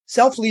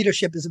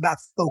Self-leadership is about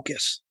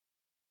focus.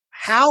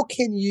 How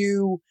can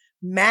you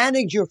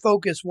manage your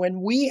focus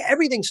when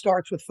everything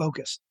starts with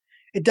focus?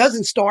 It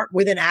doesn't start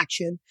with an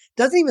action.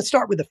 It doesn't even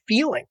start with a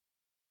feeling.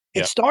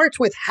 It starts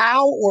with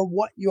how or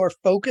what you're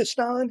focused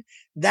on.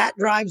 That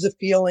drives a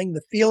feeling.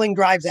 The feeling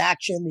drives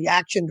action. The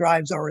action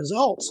drives our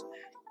results.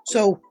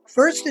 So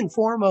first and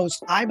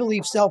foremost, I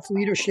believe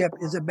self-leadership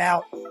is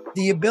about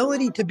the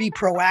ability to be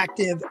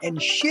proactive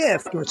and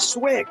shift or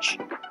switch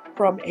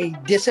from a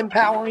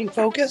disempowering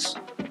focus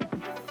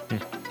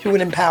to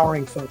an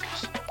empowering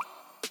focus.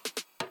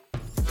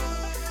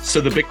 So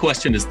the big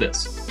question is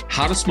this: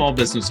 how do small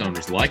business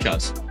owners like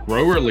us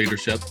grow our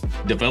leadership,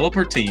 develop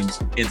our teams,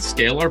 and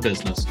scale our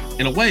business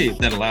in a way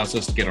that allows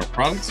us to get our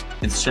products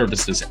and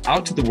services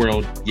out to the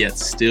world, yet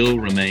still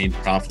remain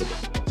profitable?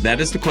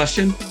 That is the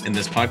question, and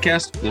this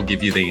podcast will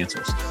give you the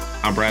answers.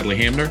 I'm Bradley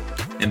Hamner,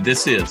 and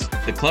this is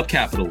the Club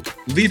Capital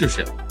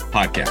Leadership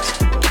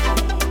Podcast.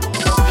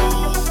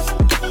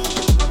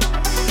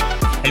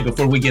 Hey,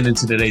 before we get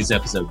into today's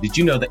episode, did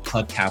you know that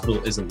Club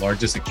Capital is the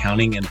largest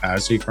accounting and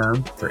advisory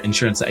firm for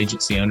insurance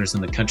agency owners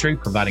in the country,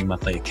 providing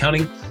monthly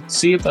accounting,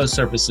 CFO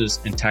services,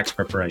 and tax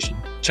preparation?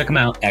 Check them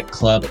out at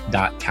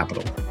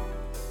club.capital.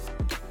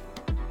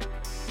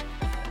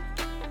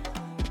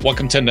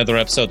 Welcome to another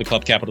episode of the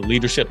Club Capital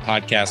Leadership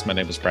Podcast. My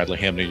name is Bradley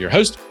Hamner, your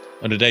host.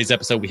 On today's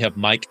episode, we have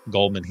Mike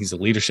Goldman. He's a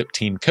leadership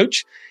team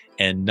coach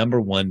and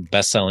 #1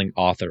 best-selling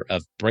author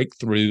of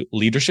Breakthrough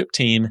Leadership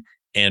Team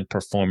and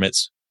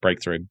Performance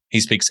Breakthrough.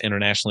 He speaks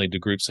internationally to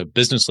groups of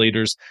business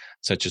leaders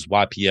such as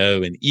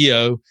YPO and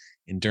EO.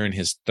 And during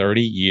his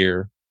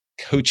 30-year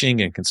coaching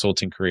and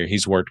consulting career,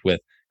 he's worked with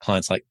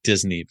clients like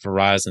Disney,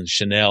 Verizon,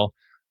 Chanel,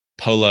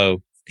 Polo.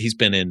 He's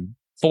been in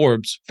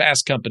Forbes,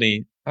 Fast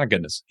Company. My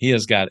goodness, he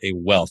has got a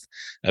wealth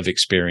of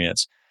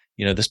experience.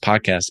 You know, this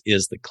podcast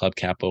is the Club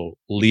Capital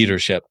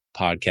Leadership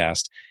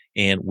Podcast,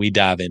 and we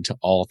dive into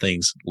all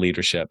things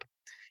leadership.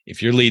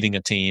 If you're leading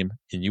a team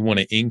and you want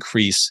to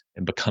increase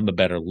and become a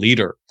better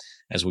leader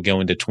as we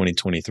go into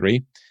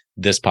 2023,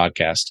 this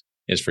podcast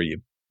is for you.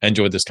 I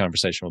enjoyed this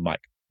conversation with Mike.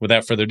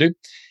 Without further ado,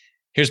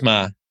 here's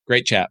my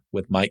great chat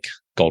with Mike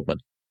Goldman.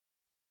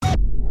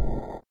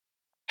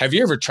 Have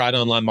you ever tried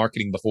online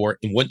marketing before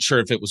and wasn't sure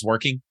if it was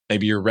working?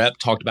 Maybe your rep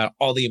talked about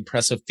all the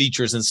impressive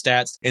features and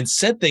stats and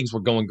said things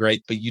were going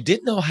great, but you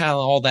didn't know how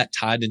all that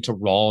tied into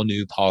raw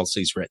new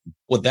policies written.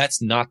 Well,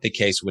 that's not the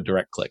case with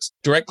DirectClicks.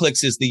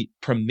 DirectClicks is the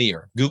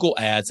premier Google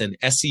Ads and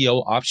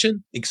SEO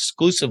option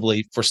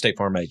exclusively for State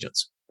Farm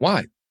agents.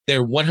 Why?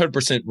 They're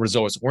 100%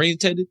 results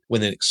oriented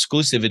with an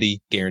exclusivity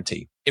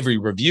guarantee. Every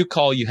review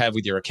call you have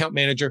with your account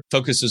manager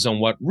focuses on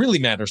what really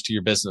matters to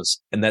your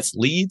business, and that's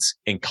leads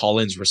and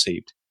call-ins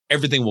received.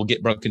 Everything will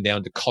get broken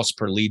down to cost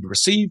per lead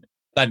received.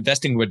 By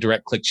investing with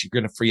DirectClicks, you're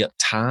going to free up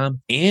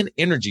time and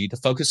energy to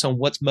focus on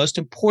what's most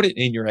important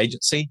in your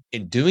agency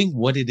and doing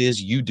what it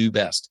is you do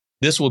best.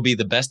 This will be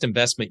the best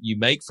investment you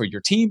make for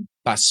your team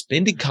by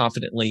spending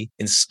confidently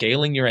and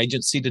scaling your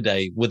agency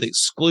today with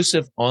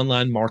exclusive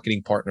online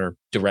marketing partner,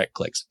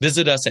 DirectClicks.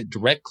 Visit us at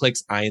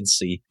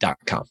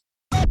directclicksinc.com.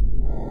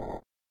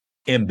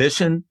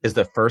 Ambition is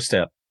the first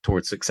step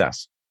towards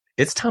success.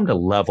 It's time to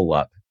level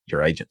up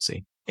your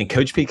agency. And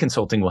Coach P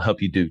Consulting will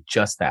help you do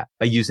just that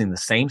by using the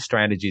same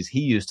strategies he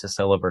used to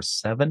sell over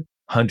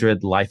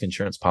 700 life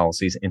insurance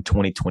policies in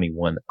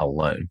 2021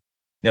 alone.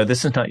 Now,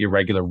 this is not your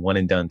regular one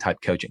and done type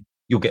coaching.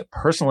 You'll get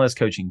personalized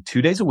coaching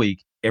 2 days a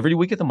week, every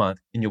week of the month,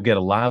 and you'll get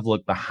a live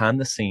look behind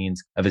the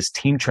scenes of his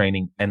team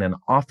training and an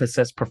office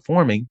that's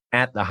performing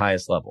at the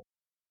highest level.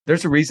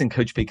 There's a reason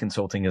Coach P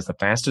Consulting is the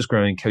fastest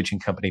growing coaching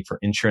company for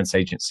insurance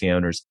agency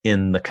owners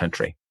in the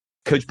country.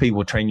 Coach P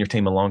will train your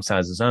team alongside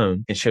his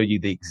own and show you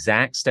the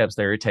exact steps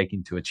they're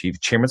taking to achieve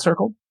Chairman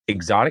Circle,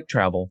 exotic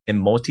travel, and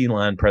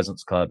multi-line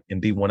presence club,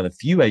 and be one of the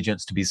few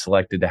agents to be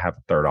selected to have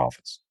a third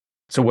office.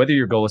 So whether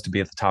your goal is to be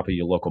at the top of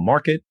your local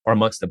market or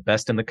amongst the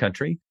best in the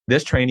country,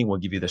 this training will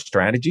give you the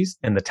strategies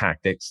and the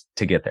tactics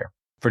to get there.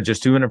 For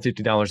just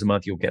 $250 a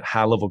month, you'll get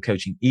high-level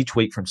coaching each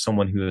week from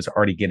someone who is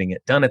already getting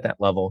it done at that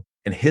level,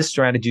 and his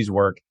strategies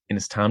work, and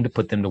it's time to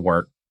put them to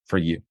work for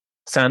you.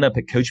 Sign up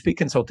at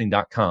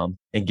coachpconsulting.com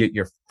and get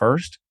your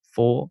first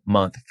full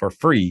month for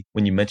free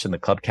when you mention the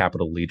Club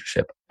Capital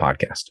Leadership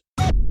Podcast.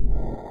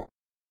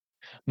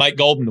 Mike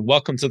Goldman,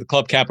 welcome to the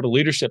Club Capital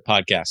Leadership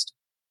Podcast.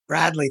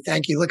 Bradley,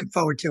 thank you. Looking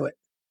forward to it.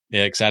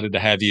 Yeah, excited to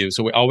have you.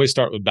 So we always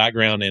start with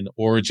background and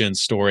origin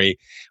story.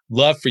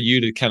 Love for you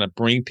to kind of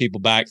bring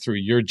people back through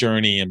your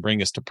journey and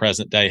bring us to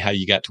present day, how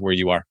you got to where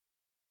you are.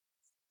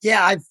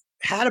 Yeah, I've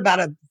had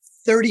about a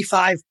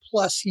 35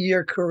 plus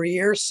year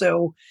career.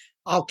 So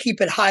I'll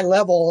keep it high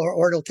level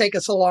or it'll take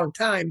us a long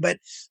time. But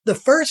the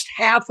first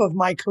half of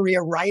my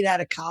career right out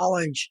of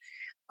college,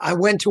 I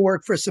went to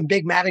work for some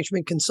big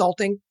management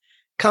consulting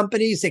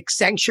companies,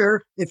 Accenture,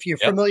 if you're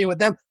familiar with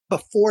them,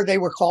 before they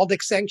were called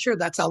Accenture.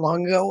 That's how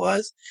long ago it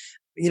was,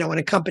 in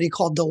a company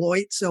called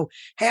Deloitte. So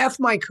half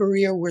my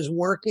career was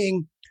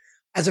working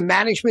as a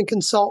management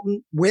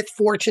consultant with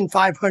Fortune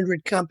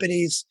 500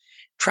 companies,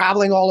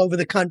 traveling all over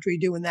the country,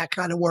 doing that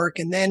kind of work.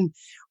 And then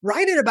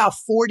right at about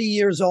 40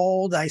 years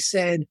old, I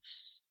said,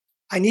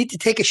 I need to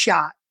take a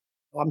shot.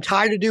 I'm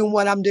tired of doing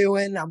what I'm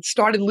doing. I've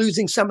started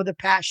losing some of the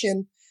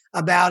passion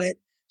about it.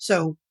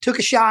 So took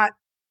a shot,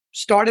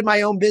 started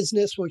my own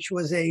business, which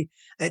was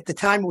at the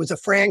time, it was a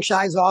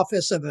franchise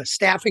office of a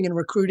staffing and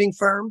recruiting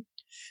firm.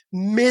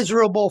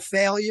 Miserable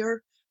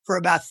failure for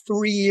about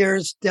 3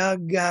 years,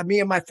 dug me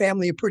and my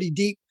family a pretty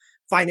deep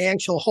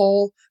financial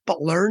hole,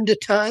 but learned a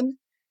ton.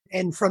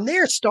 And from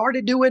there,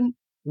 started doing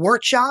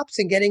workshops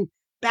and getting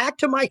back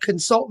to my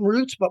consultant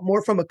roots, but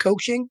more from a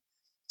coaching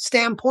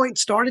standpoint.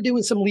 Started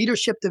doing some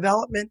leadership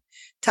development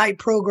type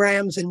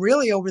programs. And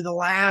really over the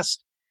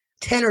last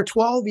 10 or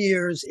 12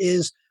 years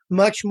is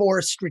much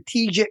more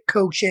strategic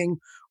coaching,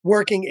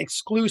 working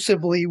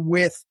exclusively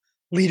with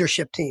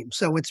leadership teams.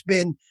 So it's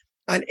been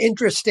an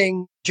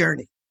interesting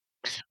journey.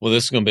 Well,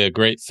 this is going to be a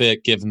great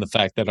fit given the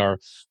fact that our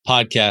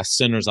podcast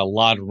centers a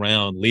lot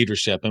around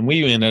leadership. And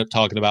we end up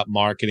talking about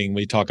marketing,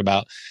 we talk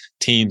about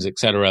teams, et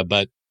cetera.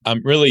 But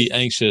I'm really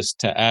anxious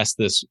to ask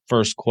this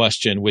first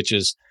question, which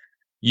is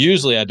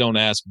usually I don't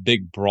ask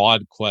big,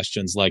 broad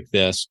questions like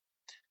this.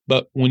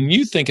 But when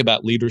you think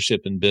about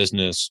leadership in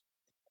business,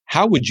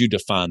 how would you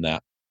define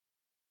that?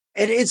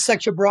 It is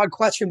such a broad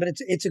question, but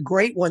it's a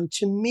great one.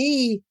 To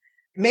me,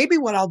 maybe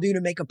what I'll do to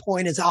make a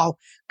point is I'll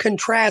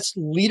contrast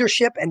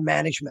leadership and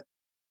management.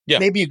 Yeah.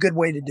 Maybe a good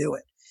way to do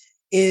it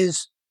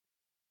is,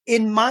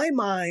 in my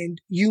mind,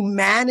 you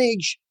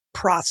manage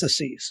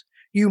processes,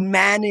 you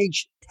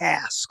manage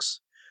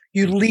tasks,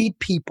 you lead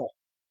people.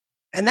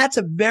 And that's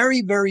a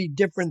very, very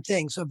different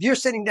thing. So if you're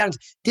sitting down,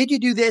 did you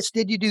do this?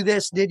 Did you do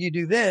this? Did you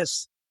do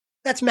this?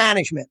 That's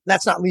management.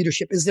 That's not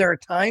leadership. Is there a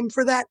time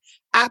for that?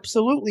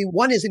 Absolutely.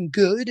 One isn't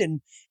good and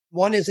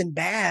one isn't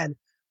bad.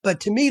 But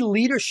to me,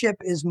 leadership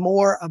is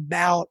more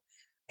about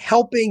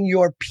helping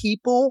your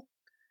people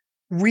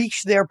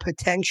reach their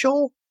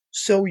potential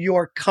so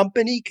your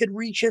company could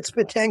reach its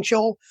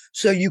potential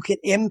so you can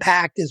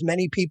impact as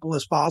many people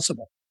as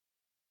possible.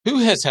 Who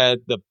has had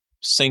the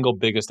single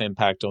biggest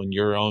impact on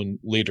your own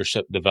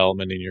leadership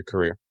development in your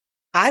career?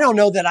 I don't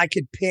know that I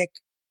could pick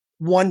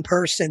one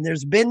person.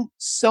 There's been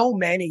so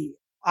many.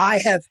 I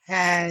have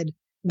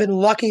been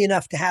lucky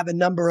enough to have a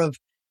number of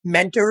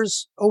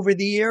mentors over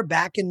the year.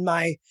 Back in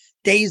my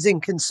days in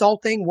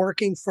consulting,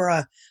 working for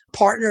a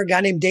partner, a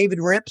guy named David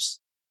Rips.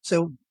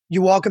 So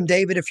you're welcome,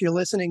 David, if you're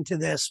listening to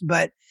this.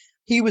 But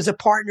he was a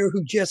partner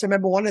who I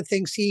remember one of the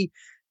things he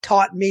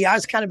taught me, I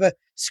was kind of a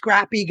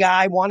scrappy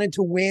guy, wanted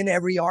to win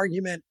every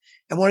argument.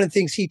 And one of the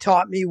things he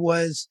taught me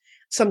was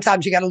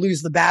sometimes you got to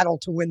lose the battle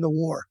to win the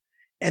war.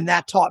 And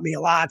that taught me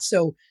a lot.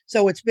 So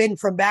it's been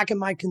from back in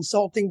my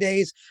consulting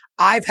days.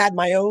 I've had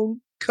my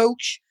own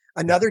coach,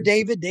 another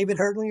David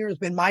Herdlinger has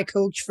been my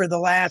coach for the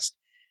last,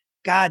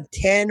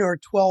 10 or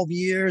 12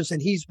 years.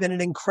 And he's been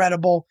an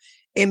incredible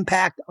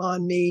impact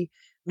on me.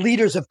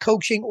 Leaders of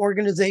coaching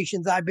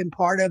organizations I've been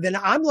part of. And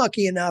I'm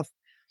lucky enough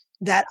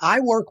that I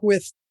work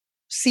with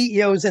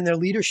CEOs and their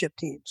leadership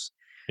teams.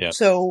 Yeah.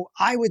 So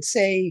I would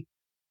say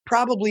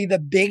probably the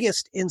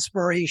biggest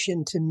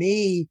inspiration to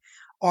me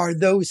are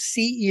those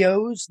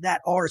CEOs that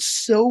are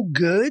so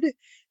good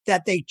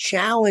that they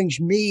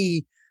challenge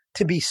me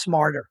to be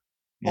smarter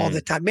all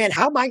the time. Man,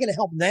 how am I going to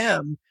help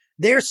them?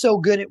 They're so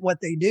good at what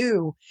they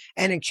do.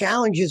 And it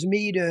challenges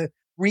me to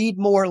read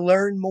more,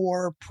 learn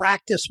more,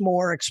 practice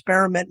more,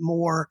 experiment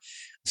more.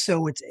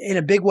 So it's in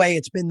a big way,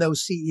 it's been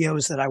those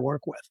CEOs that I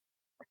work with.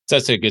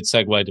 That's a good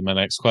segue to my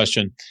next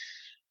question.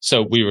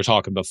 So we were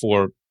talking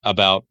before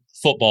about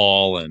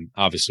football, and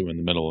obviously we're in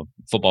the middle of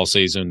football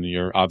season.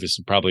 You're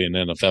obviously probably an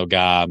NFL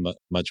guy,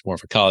 much more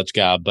of a college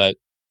guy. But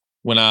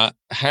when I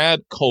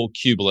had Cole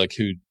Cubelic,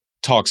 who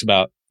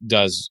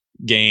does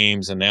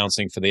games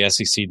announcing for the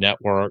SEC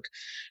network,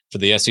 for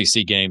the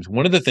SEC games,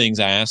 one of the things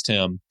I asked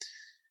him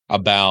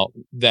about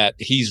that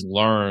he's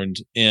learned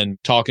in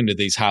talking to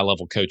these high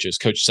level coaches,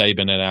 Coach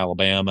Saban at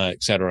Alabama,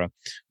 et cetera,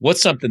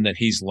 what's something that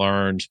he's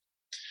learned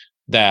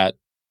that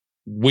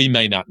we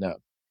may not know?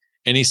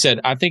 And he said,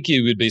 I think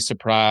you would be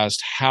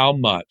surprised how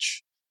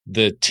much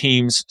the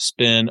teams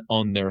spend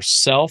on their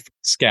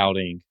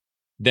self-scouting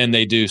than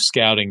they do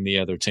scouting the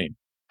other team,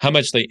 how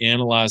much they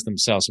analyze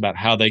themselves about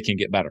how they can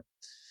get better.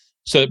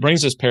 So it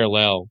brings us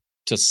parallel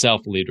to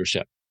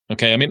self-leadership.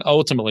 Okay. I mean,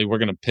 ultimately, we're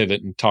going to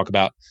pivot and talk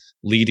about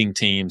leading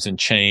teams and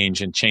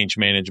change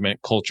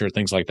management, culture,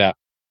 things like that.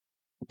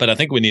 But I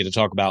think we need to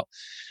talk about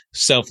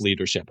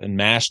self-leadership and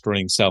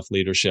mastering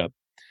self-leadership.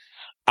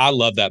 I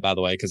love that, by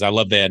the way, because I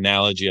love the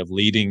analogy of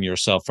leading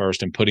yourself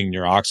first and putting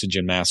your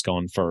oxygen mask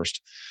on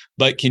first.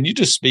 But can you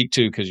just speak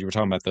to, because you were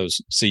talking about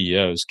those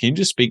CEOs, can you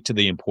just speak to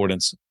the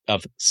importance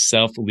of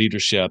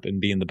self-leadership and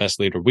being the best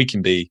leader we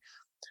can be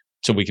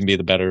so we can be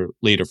the better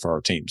leader for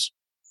our teams?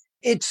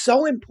 It's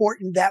so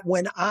important that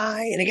when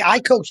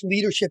I coach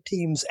leadership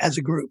teams as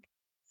a group,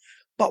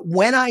 but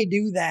when I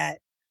do that,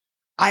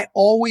 I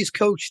always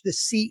coach the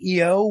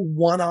CEO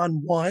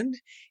one-on-one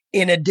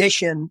in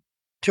addition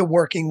to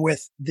working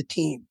with the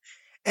team.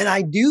 And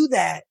I do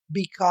that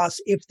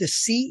because if the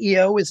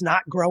CEO is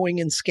not growing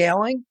and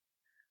scaling,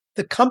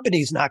 the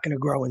company's not going to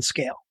grow and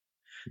scale.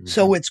 Mm-hmm.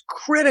 So it's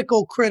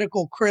critical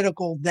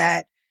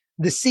that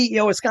the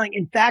CEO is coming.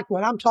 In fact,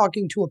 when I'm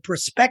talking to a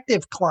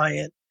prospective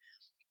client,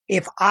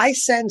 if I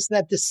sense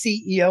that the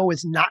CEO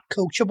is not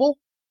coachable,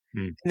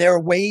 and there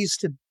are ways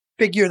to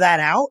figure that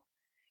out.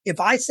 If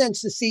I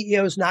sense the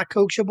CEO is not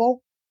coachable,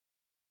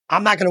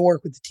 I'm not going to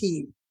work with the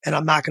team and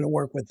I'm not going to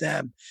work with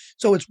them.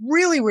 So it's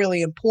really,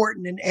 really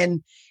important.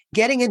 And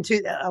getting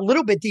into a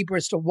little bit deeper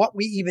as to what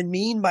we even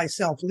mean by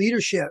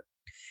self-leadership,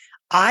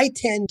 I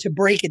tend to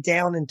break it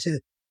down into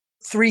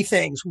three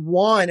things.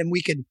 One, and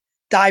we could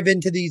dive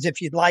into these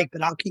if you'd like,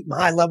 but I'll keep them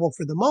high level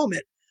for the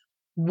moment.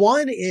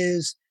 One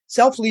is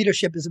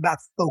self-leadership is about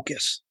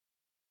focus.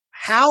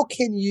 How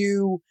can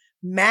you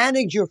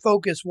manage your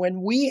focus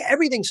when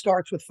everything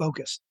starts with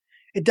focus?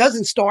 It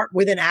doesn't start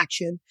with an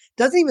action,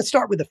 doesn't even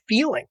start with a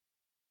feeling.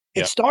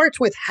 It starts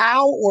with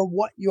how or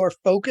what you're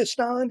focused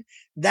on.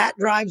 That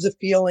drives the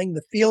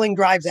feeling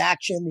drives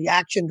action, the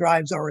action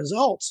drives our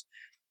results.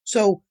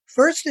 So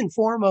first and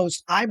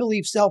foremost, I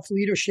believe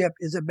self-leadership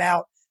is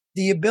about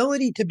the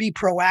ability to be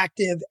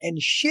proactive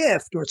and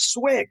shift or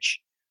switch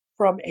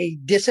from a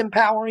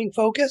disempowering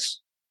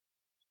focus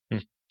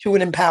to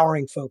an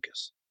empowering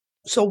focus.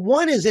 So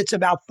one is it's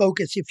about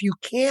focus. If you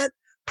can't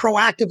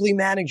proactively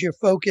manage your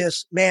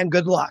focus, man,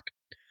 good luck.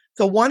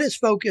 So one is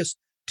focus.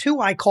 Two,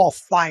 I call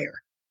fire.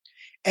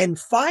 And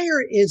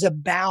fire is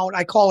about,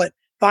 I call it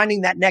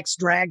finding that next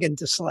dragon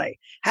to slay.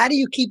 How do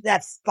you keep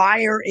that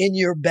fire in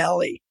your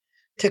belly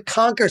to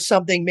conquer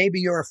something maybe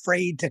you're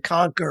afraid to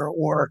conquer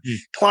or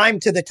climb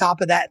to the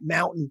top of that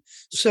mountain?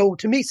 So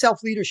to me,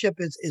 self-leadership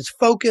is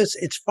focus,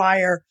 it's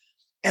fire.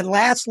 And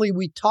lastly,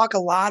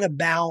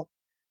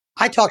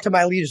 I talk to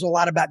my leaders a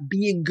lot about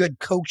being good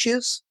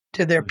coaches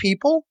to their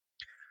people.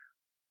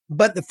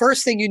 But the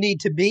first thing you need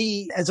to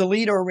be as a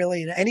leader,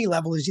 really at any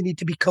level, is you need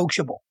to be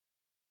coachable.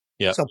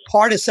 Yeah. So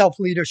part of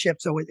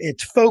self-leadership, so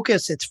it's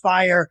focus, it's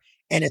fire,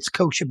 and it's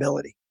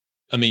coachability.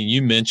 I mean,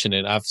 you mentioned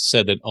it. I've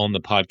said it on the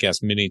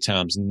podcast many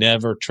times.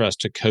 Never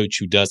trust a coach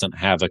who doesn't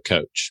have a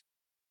coach.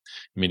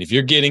 I mean, if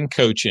you're getting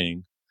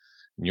coaching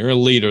and you're a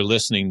leader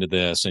listening to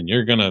this and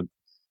you're going to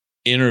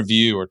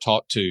interview or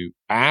talk to,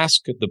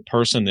 ask the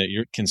person that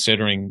you're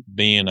considering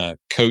being a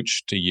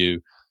coach to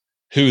you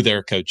who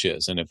their coach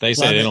is. And if they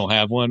say they don't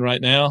have one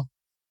right now,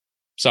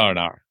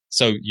 sayonara.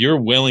 So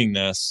your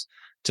willingness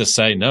to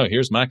say, no,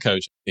 here's my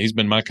coach. He's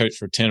been my coach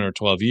for 10 or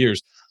 12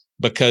 years,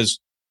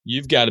 because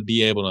you've got to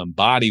be able to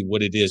embody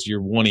what it is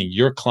you're wanting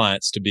your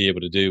clients to be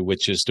able to do,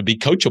 which is to be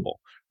coachable,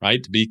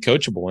 right? To be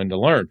coachable and to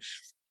learn.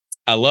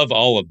 I love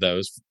all of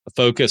those: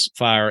 focus,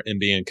 fire, and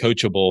being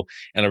coachable.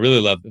 And I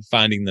really love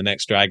finding the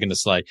next dragon to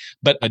slay.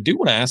 But I do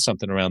want to ask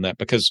something around that,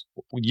 because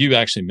you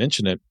actually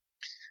mentioned it,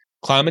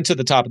 climbing to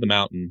the top of the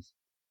mountain.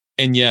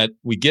 And yet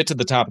we get to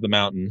the top of the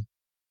mountain.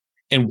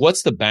 And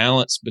what's the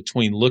balance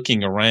between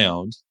looking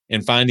around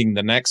and finding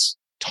the next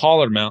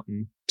taller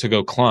mountain to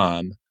go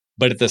climb,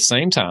 but at the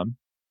same time,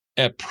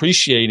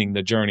 appreciating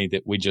the journey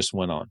that we just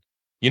went on?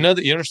 You know,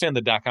 that you understand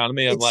the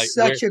dichotomy of it's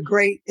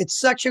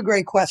such a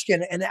great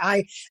question. And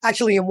I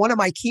actually, in one of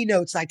my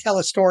keynotes, I tell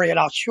a story, and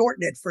I'll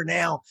shorten it for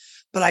now,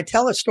 but I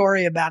tell a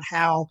story about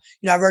how,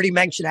 I've already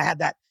mentioned I had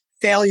that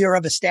failure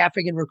of a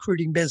staffing and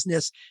recruiting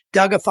business,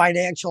 dug a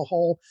financial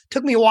hole,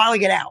 took me a while to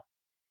get out.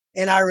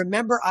 And I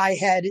remember I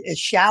had, as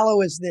shallow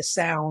as this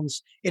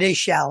sounds, it is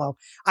shallow.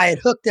 I had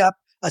hooked up,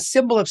 a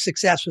symbol of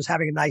success was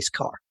having a nice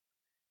car.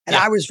 And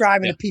I was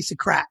driving a piece of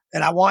crap.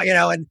 And I want,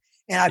 and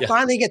I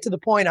finally get to the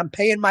point, I'm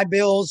paying my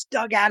bills,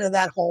 dug out of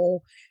that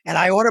hole, and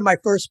I order my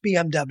first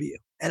BMW.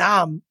 And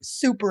I'm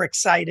super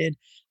excited.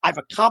 I've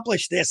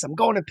accomplished this. I'm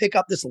going to pick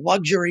up this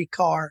luxury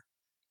car.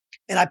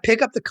 And I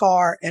pick up the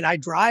car and I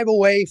drive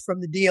away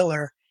from the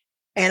dealer.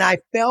 And I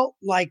felt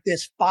like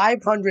this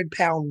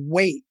 500-pound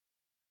weight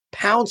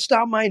pounced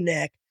on my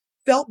neck,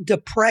 felt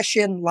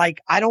depression like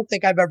I don't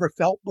think I've ever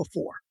felt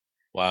before.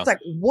 Wow. It's like,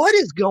 what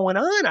is going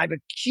on? I've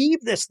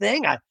achieved this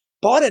thing. I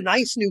bought a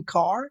nice new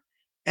car,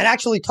 and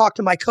actually talked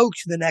to my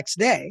coach the next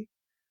day.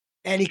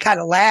 And he kind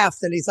of laughed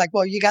and he's like,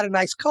 well, you got a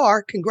nice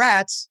car.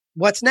 Congrats.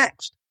 What's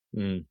next?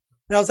 And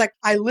I was like,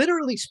 I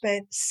literally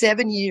spent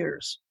 7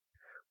 years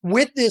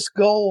with this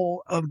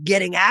goal of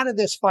getting out of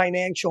this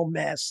financial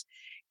mess,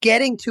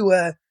 getting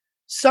to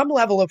some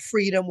level of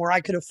freedom where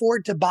I could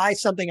afford to buy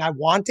something I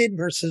wanted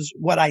versus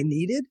what I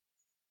needed.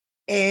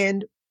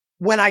 And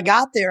when I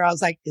got there, I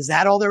was like, is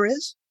that all there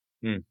is?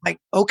 Like,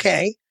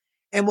 okay.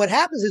 And what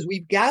happens is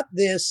we've got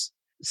this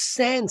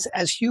sense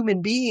as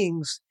human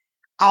beings,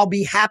 I'll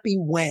be happy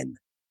when,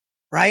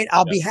 right?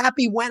 I'll be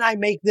happy when I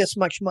make this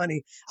much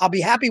money. I'll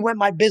be happy when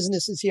my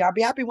business is here. I'll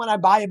be happy when I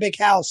buy a big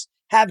house,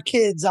 have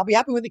kids. I'll be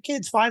happy when the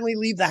kids finally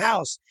leave the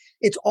house.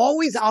 It's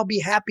always, I'll be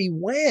happy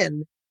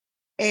when.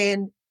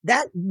 And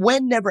that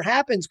when never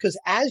happens, because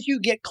as you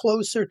get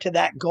closer to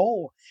that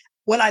goal,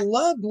 what I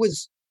loved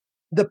was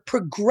the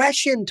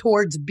progression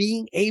towards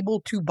being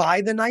able to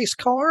buy the nice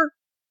car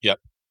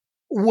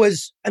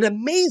was an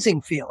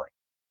amazing feeling.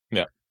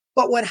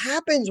 But what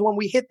happens when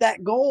we hit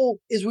that goal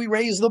is we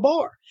raise the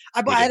bar.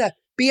 I had a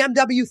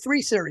BMW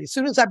 3 Series. As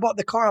soon as I bought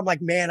the car, I'm like,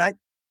 man,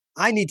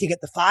 I need to get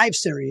the 5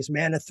 Series,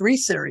 man, a 3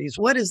 Series.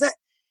 What is that?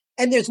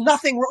 And there's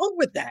nothing wrong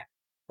with that,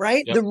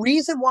 right? Yep. The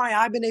reason why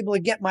I've been able to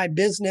get my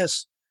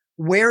business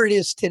where it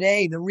is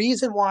today, the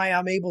reason why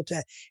I'm able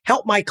to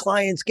help my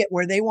clients get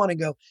where they want to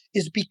go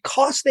is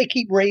because they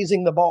keep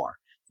raising the bar.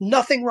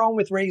 Nothing wrong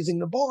with raising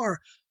the bar,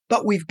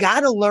 but we've got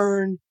to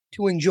learn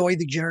to enjoy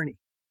the journey.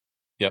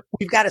 Yep.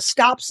 We've got to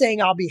stop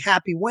saying I'll be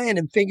happy when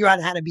and figure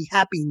out how to be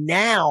happy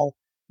now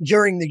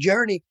during the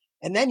journey.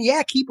 And then,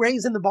 keep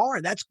raising the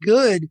bar. That's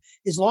good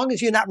as long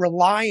as you're not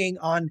relying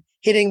on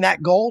hitting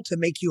that goal to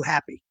make you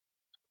happy.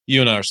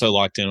 You and I are so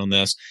locked in on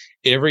this.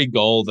 Every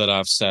goal that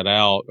I've set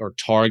out or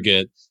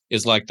target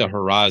is like the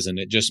horizon.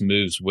 It just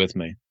moves with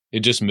me. It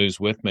just moves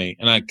with me.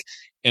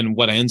 And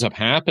what ends up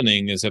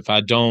happening is if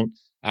I don't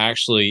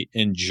actually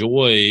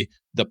enjoy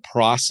the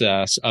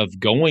process of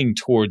going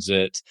towards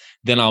it,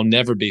 then I'll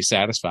never be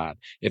satisfied.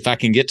 If I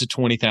can get to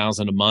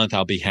 20,000 a month,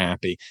 I'll be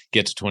happy.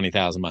 Get to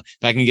 20,000 a month.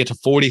 If I can get to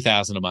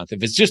 40,000 a month,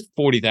 if it's just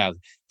 40,000,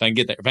 if I can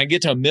get there, if I can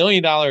get to $1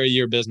 million a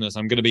year business,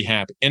 I'm going to be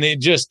happy. And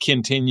it just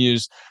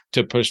continues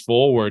to push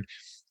forward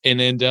and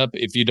end up,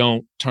 if you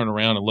don't turn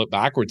around and look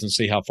backwards and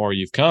see how far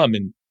you've come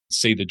and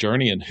see the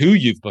journey and who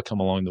you've become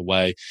along the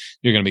way,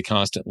 you're going to be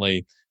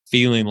constantly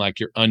feeling like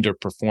you're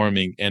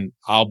underperforming, and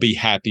I'll be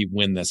happy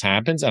when this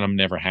happens, and I'm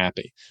never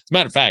happy. As a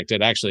matter of fact,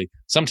 it actually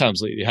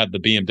sometimes you have the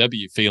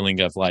BMW feeling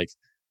of like,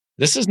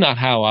 this is not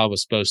how I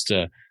was supposed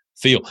to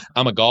feel.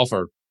 I'm a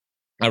golfer.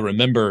 I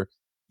remember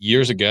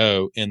years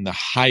ago in the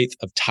height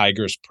of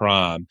Tiger's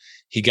prime,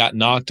 he got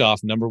knocked off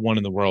number one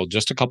in the world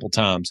just a couple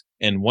times,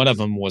 and one of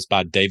them was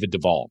by David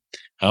Duval.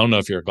 I don't know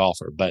if you're a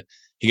golfer, but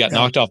he got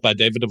knocked off by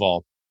David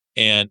Duval.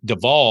 And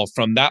Duval,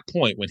 from that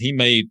point, when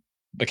he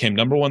became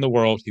number one in the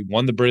world, he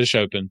won the British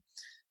Open,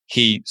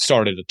 he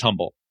started a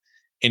tumble.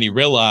 And he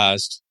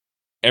realized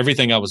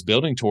everything I was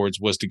building towards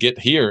was to get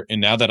here.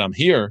 And now that I'm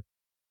here,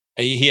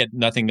 he had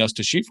nothing else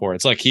to shoot for.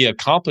 It's like he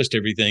accomplished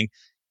everything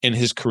and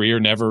his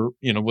career never,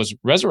 was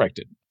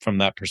resurrected from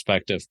that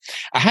perspective.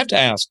 I have to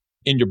ask,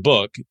 in your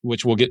book,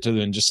 which we'll get to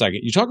in just a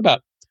second, you talk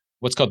about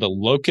what's called the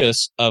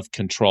locus of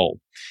control.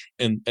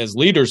 And as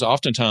leaders,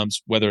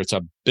 oftentimes, whether it's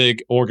a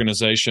big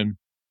organization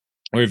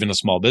or even a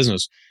small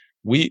business,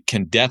 we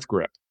can death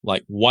grip,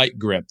 like white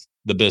grip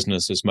the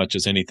business as much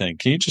as anything.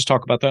 Can you just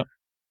talk about that?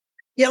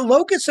 Yeah,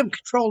 locus of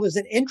control is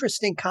an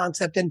interesting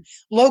concept. And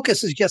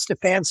locus is just a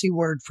fancy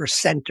word for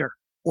center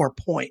or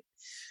point.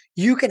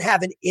 You can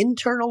have an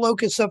internal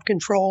locus of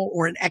control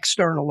or an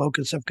external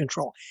locus of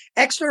control.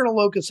 External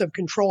locus of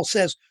control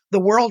says the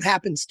world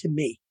happens to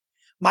me.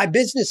 My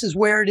business is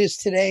where it is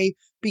today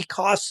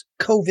because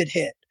COVID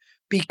hit,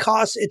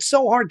 because it's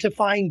so hard to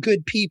find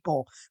good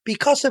people,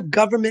 because of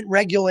government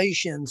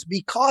regulations,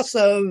 because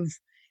of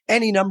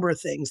any number of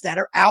things that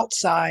are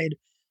outside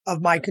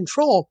of my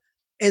control.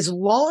 As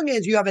long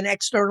as you have an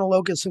external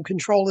locus of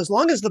control, as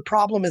long as the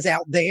problem is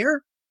out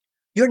there,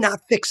 you're not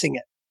fixing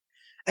it.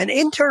 An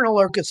internal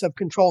locus of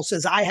control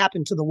says, I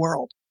happen to the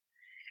world.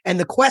 And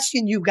the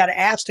question you've got to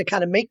ask to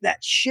kind of make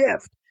that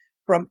shift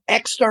from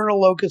external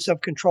locus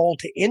of control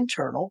to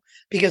internal,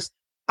 because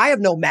I have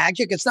no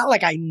magic. It's not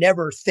like I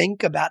never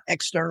think about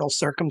external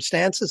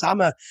circumstances.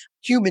 I'm a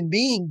human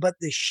being, but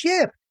the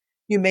shift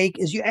you make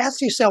is you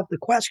ask yourself the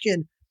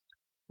question,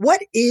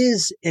 what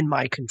is in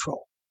my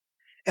control?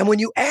 And when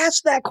you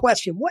ask that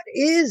question, what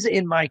is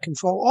in my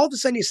control? All of a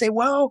sudden you say,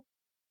 well,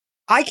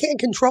 I can't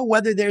control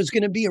whether there's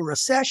going to be a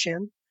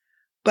recession,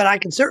 but I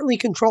can certainly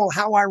control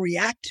how I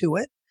react to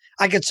it.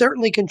 I can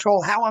certainly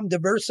control how I'm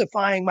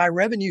diversifying my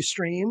revenue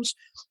streams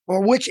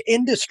or which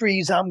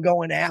industries I'm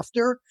going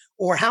after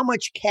or how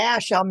much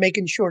cash I'm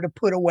making sure to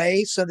put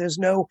away so there's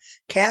no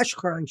cash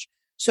crunch.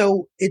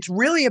 So it's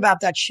really about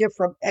that shift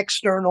from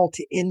external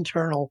to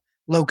internal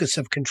locus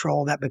of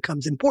control that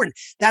becomes important.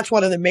 That's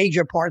one of the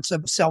major parts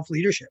of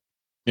self-leadership.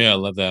 Yeah, I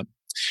love that.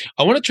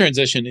 I want to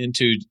transition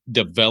into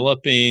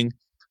developing,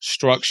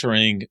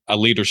 structuring a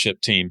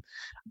leadership team.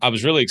 I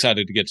was really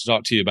excited to get to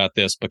talk to you about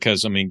this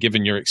because,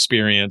 given your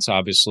experience,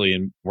 obviously,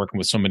 in working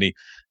with so many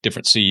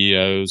different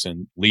CEOs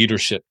and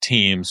leadership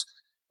teams,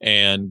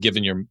 and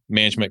given your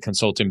management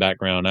consulting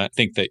background, I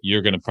think that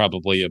you're going to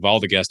probably, of all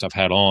the guests I've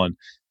had on,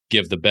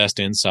 give the best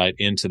insight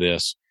into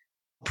this.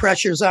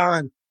 Pressure's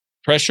on.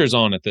 Pressure's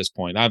on at this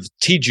point. I've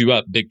teed you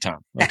up big time,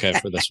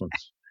 for this one.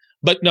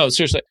 But no,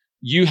 seriously,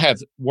 you have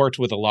worked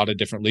with a lot of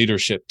different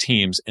leadership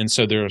teams. And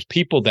so there are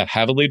people that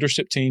have a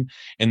leadership team,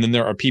 and then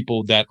there are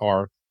people that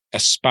are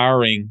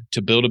aspiring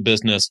to build a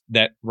business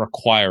that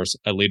requires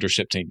a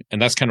leadership team.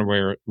 And that's kind of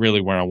where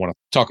I want to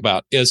talk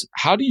about is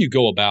how do you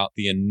go about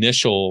the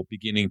initial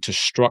beginning to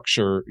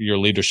structure your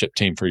leadership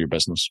team for your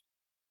business?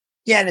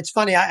 Yeah. And it's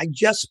funny. I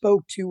just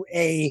spoke to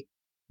a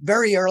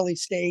very early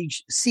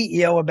stage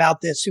CEO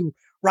about this who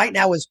right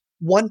now is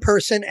one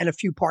person and a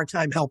few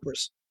part-time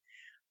helpers,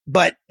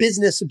 but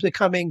business is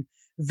becoming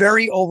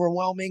very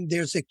overwhelming.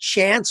 There's a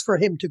chance for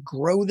him to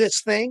grow this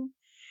thing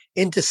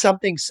into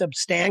something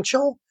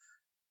substantial,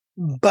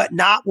 but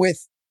not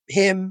with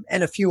him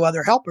and a few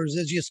other helpers.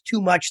 There's just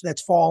too much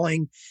that's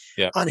falling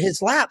on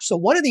his lap. So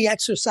one of the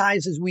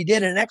exercises we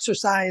did, an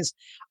exercise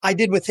I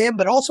did with him,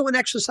 but also an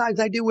exercise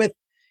I do with,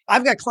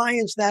 I've got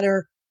clients that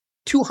are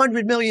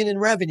 200 million in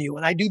revenue,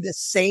 and I do the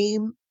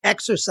same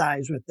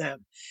exercise with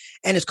them.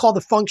 And it's called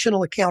the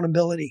functional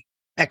accountability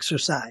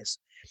exercise.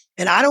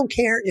 And I don't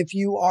care if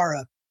you are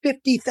a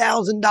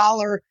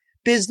 $50,000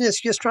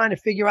 business just trying to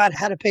figure out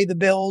how to pay the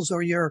bills,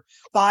 or you're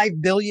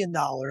 $5 billion.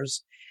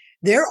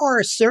 There are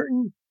a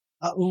certain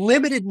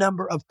limited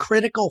number of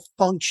critical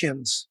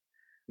functions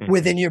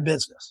within your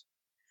business,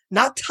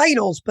 not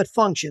titles, but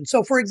functions.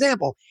 So for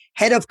example,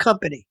 head of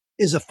company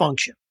is a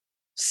function.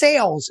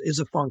 Sales is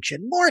a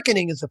function.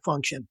 Marketing is a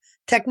function.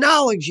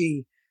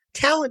 Technology,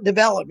 talent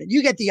development.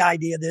 You get the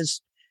idea.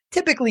 There's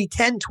typically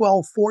 10,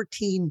 12,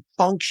 14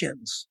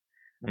 functions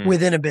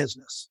within a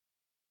business.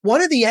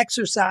 One of the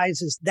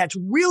exercises that's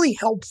really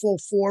helpful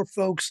for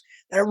folks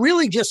that are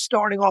really just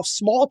starting off,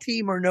 small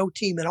team or no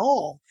team at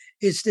all,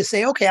 is to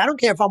say, okay, I don't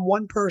care if I'm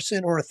one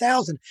person or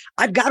 1,000.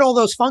 I've got all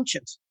those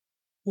functions.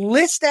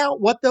 List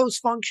out what those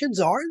functions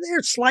are.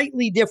 They're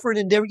slightly different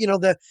and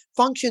different. The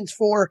functions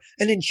for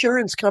an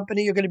insurance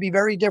company are going to be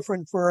very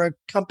different for a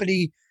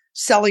company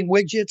selling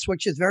widgets,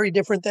 which is very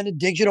different than a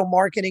digital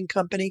marketing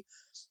company.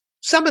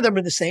 Some of them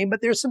are the same,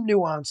 but there's some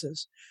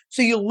nuances.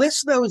 So you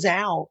list those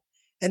out,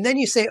 and then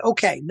you say,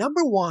 okay,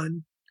 number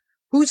one,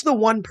 who's the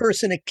one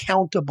person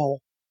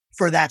accountable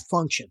for that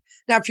function?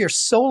 Now, if you're a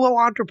solo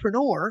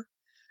entrepreneur,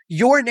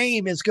 your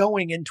name is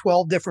going in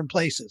 12 different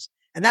places,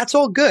 and that's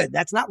all good.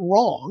 That's not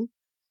wrong.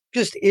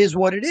 Just is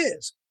what it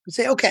is. You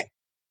say, okay.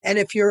 And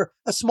if you're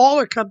a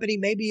smaller company,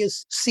 maybe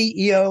as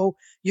CEO,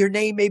 your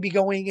name may be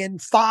going in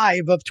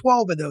 5 of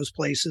 12 of those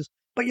places,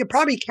 but you're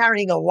probably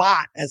carrying a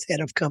lot as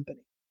head of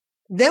company.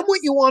 Then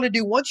what you want to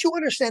do, once you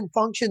understand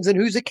functions and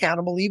who's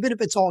accountable, even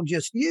if it's all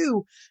just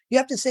you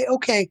have to say,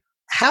 okay,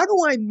 how do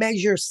I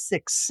measure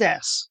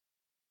success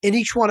in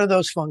each one of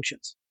those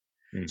functions?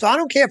 So I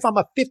don't care if I'm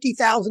a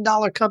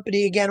 $50,000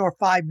 company again, or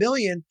 5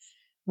 billion.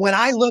 When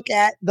I look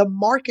at the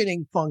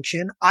marketing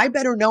function, I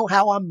better know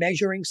how I'm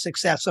measuring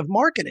success of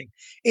marketing.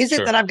 Is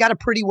it that I've got a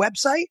pretty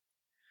website?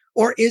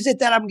 Or is it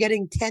that I'm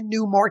getting 10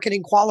 new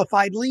marketing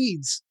qualified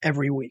leads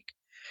every week?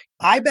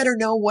 I better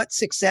know what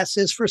success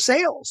is for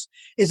sales.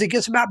 Is it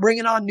just about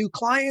bringing on new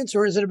clients,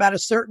 or is it about a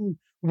certain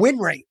win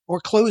rate or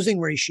closing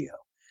ratio?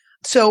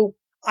 So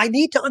I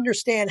need to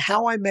understand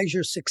how I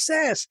measure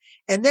success.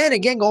 And then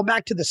again, going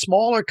back to the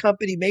smaller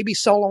company, maybe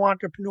solo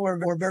entrepreneur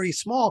or very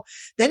small,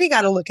 then you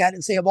got to look at it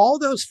and say, of all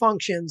those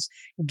functions,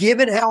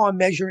 given how I'm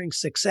measuring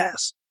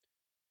success,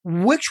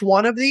 which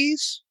one of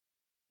these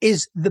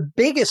is the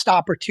biggest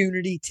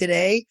opportunity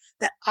today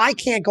that I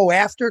can't go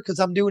after because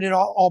I'm doing it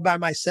all by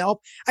myself?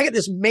 I got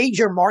this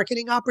major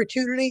marketing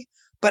opportunity,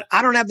 but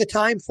I don't have the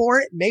time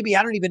for it. Maybe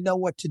I don't even know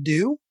what to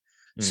do.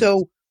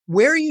 So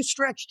where are you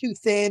stretched too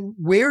thin?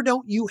 Where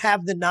don't you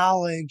have the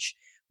knowledge?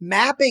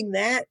 Mapping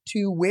that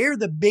to where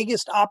the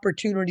biggest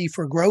opportunity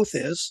for growth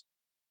is.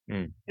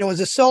 As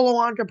a solo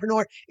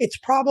entrepreneur, it's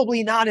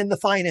probably not in the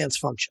finance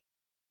function,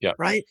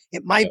 right?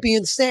 It might be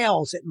in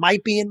sales. It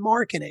might be in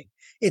marketing.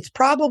 It's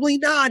probably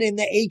not in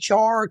the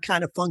HR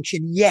kind of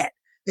function yet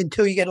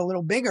until you get a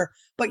little bigger.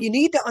 But you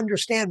need to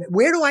understand,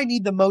 where do I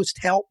need the most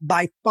help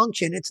by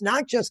function? It's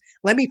not just,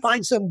 let me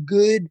find some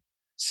good,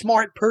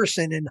 smart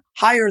person and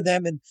hire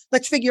them, and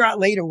let's figure out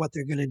later what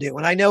they're going to do.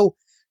 And I know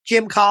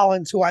Jim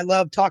Collins, who I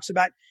love, talks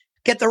about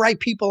get the right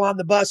people on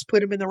the bus,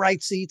 put them in the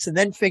right seats, and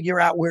then figure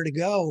out where to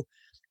go.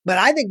 But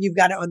I think you've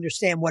got to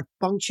understand what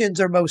functions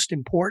are most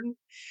important.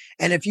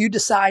 And if you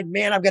decide,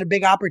 man, I've got a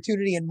big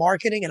opportunity in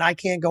marketing and I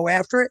can't go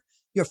after it,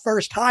 your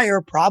first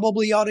hire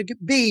probably ought to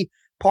be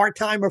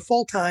part-time or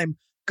full-time.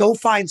 Go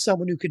find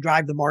someone who could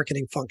drive the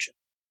marketing function.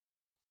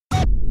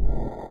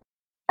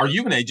 Are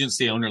you an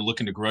agency owner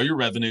looking to grow your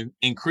revenue,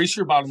 increase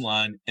your bottom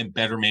line, and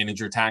better manage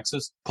your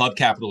taxes? Club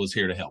Capital is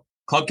here to help.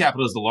 Club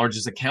Capital is the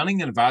largest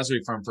accounting and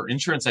advisory firm for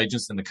insurance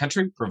agents in the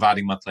country,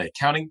 providing monthly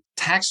accounting,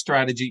 tax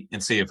strategy,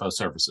 and CFO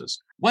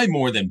services. Way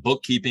more than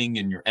bookkeeping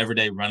and your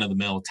everyday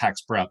run-of-the-mill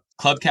tax prep,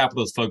 Club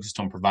Capital is focused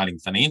on providing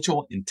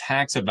financial and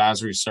tax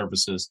advisory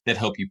services that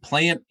help you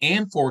plan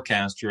and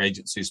forecast your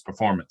agency's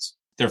performance.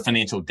 Their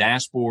financial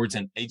dashboards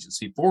and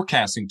agency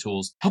forecasting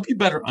tools help you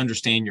better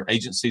understand your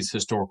agency's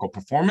historical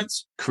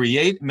performance,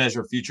 create and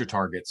measure future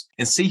targets,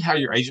 and see how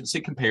your agency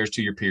compares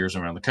to your peers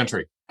around the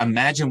country.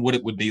 Imagine what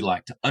it would be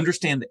like to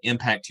understand the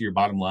impact to your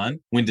bottom line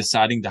when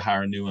deciding to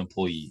hire a new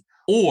employee,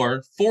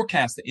 or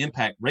forecast the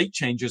impact rate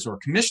changes or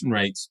commission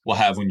rates will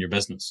have on your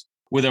business.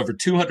 With over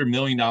 $200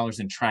 million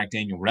in tracked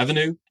annual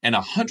revenue and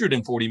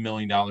 $140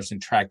 million in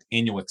tracked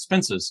annual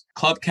expenses,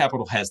 Club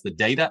Capital has the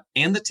data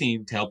and the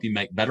team to help you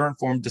make better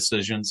informed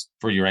decisions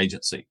for your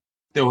agency.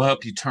 They will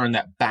help you turn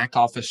that back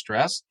office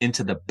stress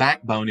into the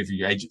backbone of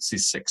your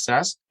agency's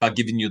success by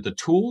giving you the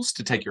tools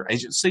to take your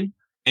agency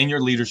and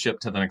your leadership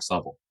to the next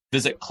level.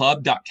 Visit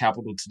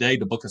club.capital today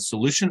to book a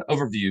solution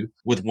overview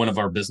with one of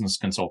our business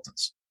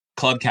consultants.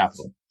 Club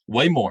Capital,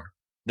 way more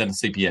than a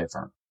CPA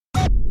firm.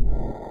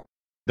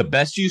 The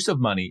best use of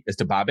money is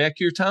to buy back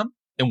your time,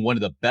 and one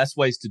of the best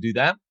ways to do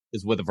that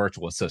is with a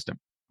virtual assistant.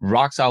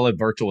 Rock Solid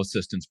Virtual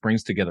Assistants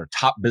brings together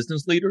top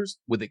business leaders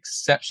with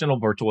exceptional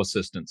virtual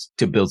assistants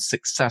to build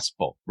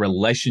successful,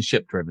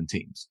 relationship-driven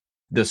teams.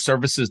 The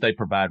services they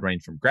provide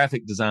range from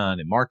graphic design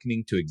and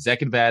marketing to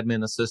executive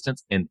admin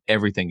assistants and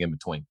everything in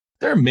between.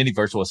 There are many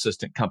virtual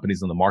assistant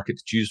companies on the market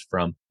to choose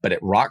from, but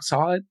at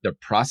RockSolid, their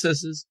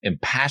processes and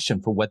passion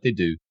for what they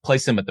do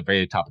place them at the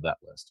very top of that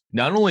list.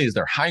 Not only is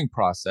their hiring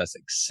process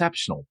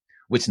exceptional,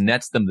 which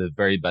nets them the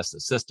very best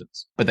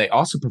assistants, but they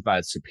also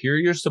provide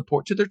superior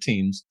support to their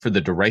teams for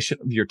the duration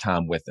of your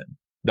time with them.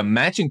 The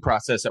matching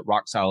process at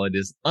RockSolid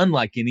is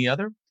unlike any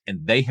other,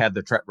 and they have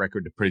the track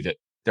record to prove it.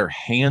 Their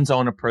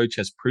hands-on approach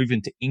has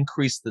proven to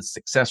increase the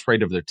success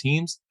rate of their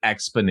teams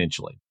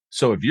exponentially.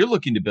 So if you're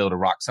looking to build a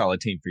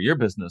rock-solid team for your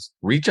business,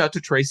 reach out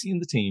to Tracy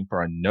and the team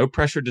for a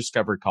no-pressure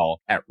discovery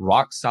call at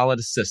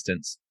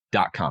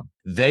rocksolidassistance.com.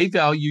 They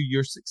value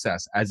your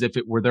success as if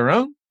it were their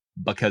own,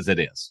 because it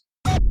is.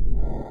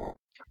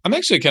 I'm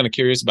actually kind of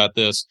curious about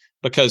this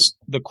because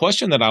the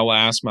question that I will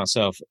ask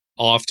myself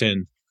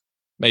often,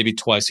 maybe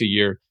twice a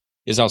year,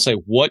 is I'll say,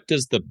 what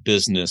does the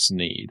business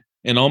need?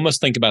 And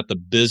almost think about the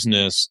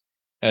business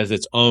as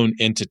its own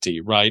entity,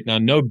 right? Now,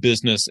 no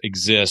business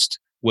exists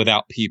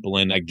without people,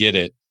 and I get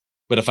it.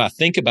 But if I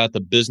think about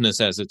the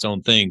business as its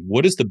own thing,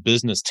 what is the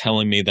business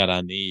telling me that I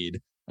need?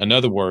 In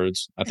other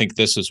words, I think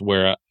this is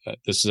where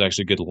this is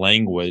actually good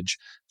language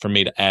for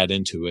me to add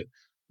into it.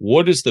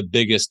 What is the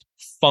biggest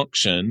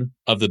function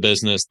of the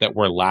business that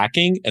we're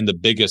lacking and the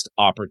biggest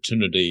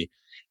opportunity?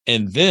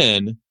 And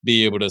then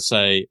be able to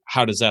say,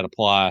 how does that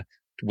apply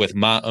with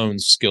my own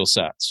skill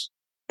sets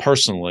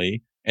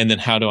personally? And then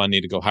how do I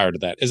need to go higher to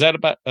that? Is that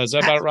about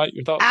right?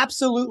 Your thought?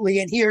 Absolutely.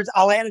 And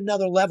I'll add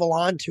another level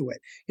onto it.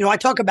 I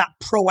talk about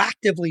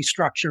proactively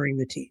structuring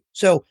the team.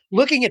 So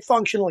looking at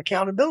functional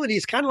accountability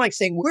is kind of like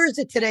saying, where is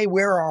it today?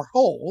 Where are our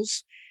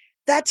holes?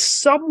 That's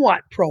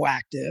somewhat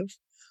proactive.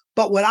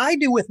 But what I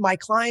do with my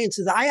clients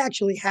is I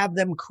actually have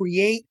them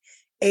create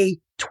a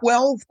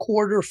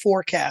 12-quarter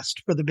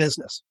forecast for the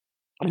business.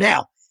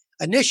 Now,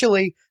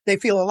 initially, they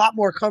feel a lot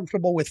more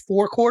comfortable with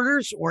 4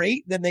 quarters or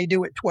 8 than they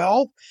do at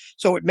 12.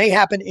 So it may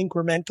happen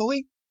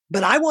incrementally,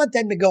 but I want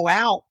them to go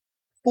out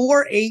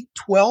 4, 8,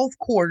 12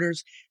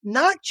 quarters,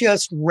 not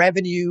just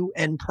revenue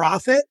and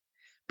profit,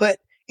 but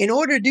in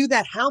order to do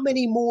that, how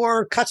many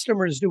more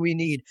customers do we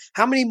need?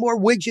 How many more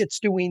widgets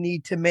do we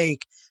need to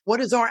make? What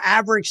does our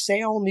average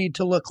sale need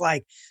to look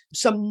like?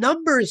 Some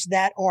numbers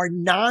that are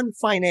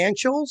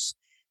non-financials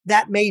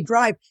that may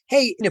drive,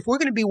 hey, and if we're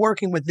going to be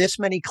working with this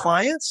many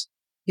clients,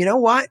 you know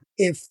what?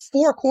 If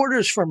 4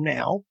 quarters from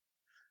now,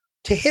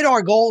 to hit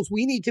our goals,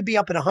 we need to be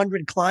up at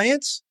 100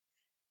 clients.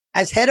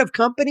 As head of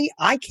company,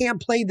 I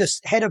can't play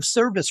this head of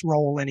service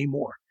role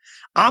anymore.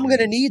 I'm going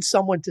to need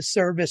someone to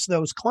service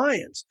those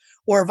clients.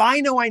 Or if I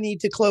know I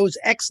need to close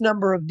X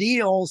number of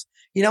deals,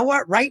 you know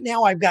what? Right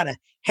now, I've got a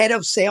head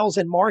of sales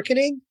and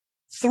marketing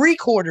 3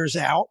 quarters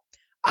out.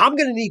 I'm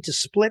going to need to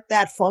split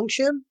that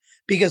function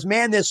because,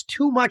 man, there's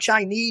too much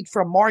I need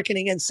from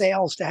marketing and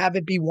sales to have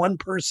it be one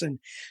person.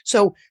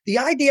 So the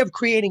idea of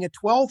creating a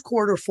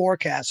 12-quarter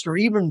forecast or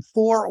even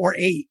 4 or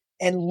 8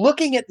 and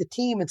looking at the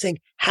team and saying,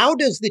 how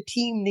does the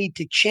team need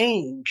to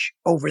change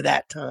over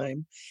that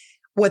time?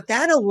 What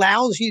that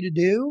allows you to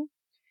do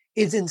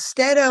is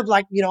instead of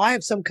I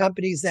have some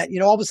companies that,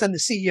 all of a sudden the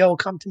CEO will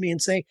come to me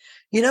and say,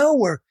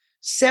 we're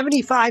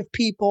 75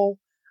 people.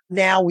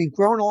 Now we've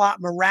grown a lot.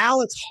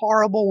 Morale, it's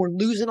horrible. We're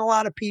losing a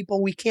lot of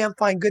people. We can't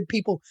find good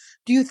people.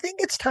 Do you think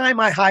it's time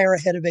I hire a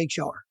head of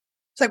HR?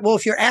 It's like, well,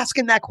 if you're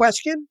asking that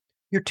question,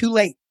 you're too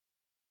late.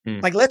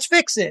 Let's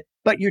fix it,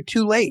 but you're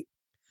too late.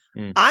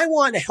 I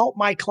want to help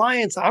my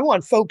clients. I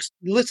want folks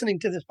listening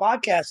to this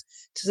podcast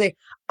to say,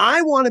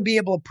 I want to be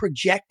able to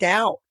project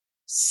out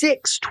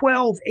 6,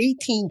 12,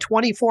 18,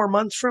 24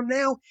 months from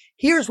now.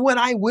 Here's what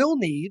I will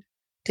need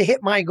to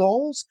hit my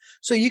goals.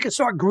 So you can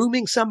start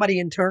grooming somebody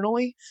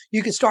internally.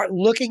 You can start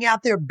looking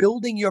out there,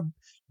 building your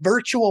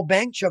virtual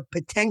bench of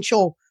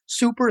potential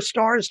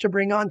superstars to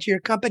bring onto your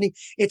company.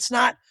 It's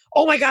not,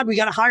 oh my God, we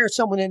got to hire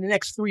someone in the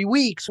next 3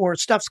 weeks or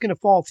stuff's going to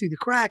fall through the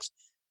cracks.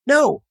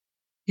 No,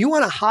 you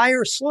want to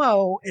hire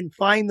slow and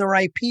find the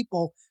right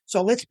people.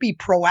 So let's be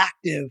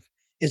proactive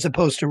as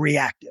opposed to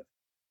reactive.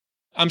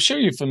 I'm sure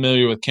you're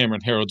familiar with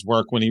Cameron Herold's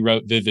work when he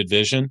wrote Vivid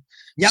Vision.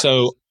 Yep.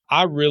 So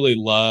I really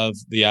love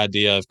the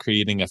idea of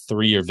creating a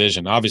 3-year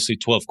vision. Obviously,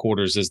 12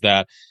 quarters is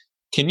that.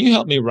 Can you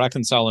help me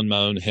reconcile in my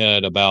own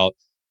head about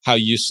how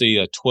you see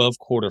a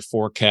 12-quarter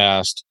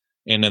forecast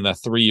and then a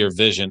 3-year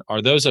vision?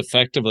 Are those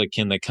effectively,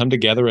 can they come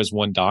together as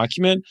one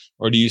document,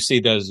 or do you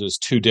see those as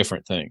 2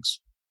 different things?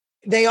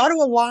 They ought to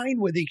align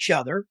with each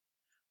other,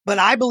 but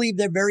I believe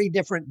they're very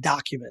different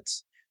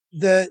documents.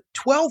 The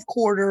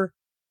 12-quarter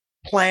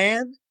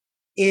plan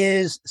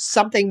is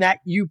something that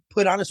you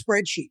put on a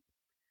spreadsheet.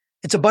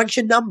 It's a bunch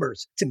of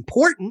numbers. It's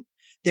important.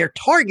 They're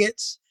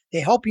targets.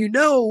 They help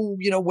when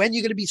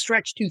you're going to be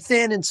stretched too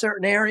thin in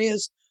certain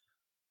areas,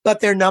 but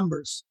they're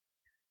numbers.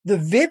 The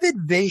Vivid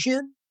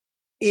Vision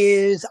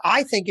is,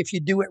 I think if you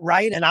do it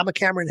right, and I'm a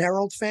Cameron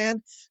Herold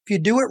fan, if you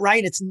do it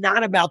right, it's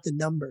not about the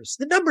numbers.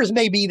 The numbers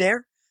may be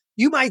there.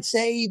 You might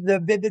say the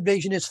Vivid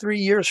Vision is 3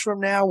 years from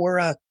now, we're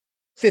a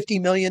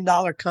 $50 million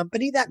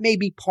company. That may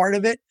be part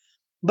of it.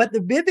 But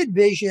the Vivid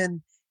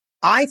Vision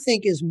I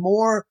think is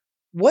more,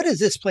 what does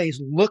this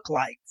place look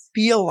like,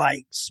 feel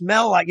like,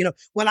 smell like?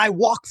 When I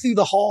walk through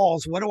the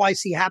halls, what do I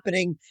see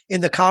happening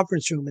in the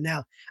conference room? And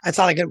now it's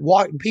not like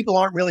people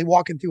aren't really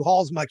walking through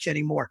halls much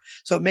anymore.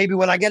 So maybe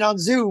when I get on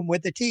Zoom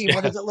with the team,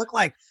 what does it look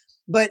like?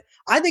 But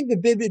I think the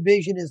Vivid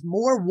Vision is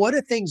more, what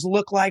do things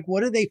look like?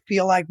 What do they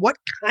feel like? What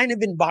kind of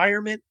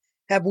environment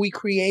have we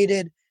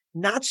created?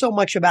 Not so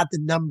much about the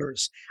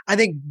numbers. I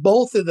think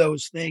both of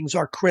those things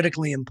are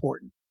critically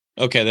important.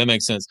 Okay, that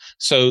makes sense.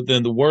 So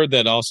then the word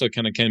that also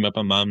kind of came up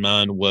in my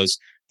mind was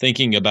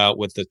thinking about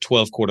with the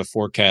 12-quarter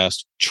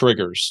forecast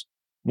triggers.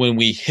 When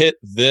we hit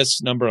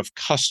this number of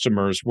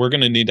customers, we're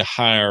going to need to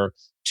hire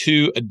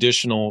 2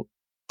 additional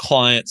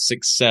client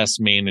success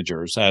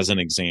managers, as an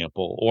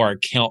example, or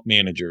account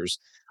managers.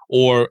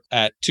 Or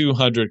at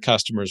 200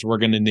 customers, we're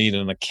going to need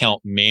an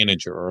account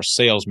manager or a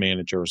sales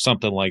manager or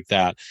something like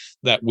that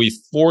we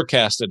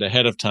forecasted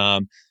ahead of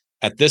time.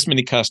 At this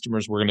many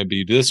customers, we're going to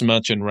be this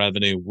much in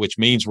revenue, which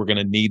means we're going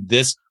to need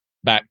this,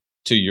 back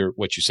to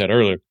what you said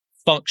earlier,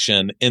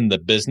 function in the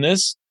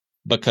business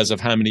because of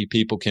how many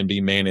people can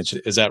be managed.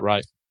 Is that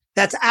right?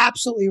 That's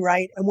absolutely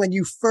right. And when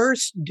you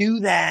first do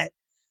that,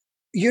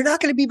 you're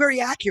not going to be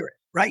very accurate,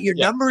 right? Your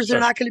numbers are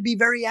not going to be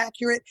very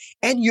accurate,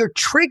 and your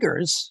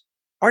triggers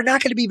are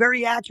not going to be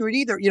very accurate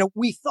either.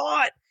 We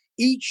thought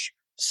each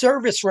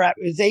service rep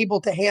is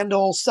able to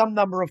handle some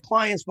number of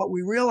clients, but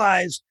we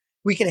realized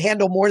we can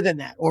handle more than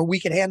that, or we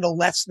can handle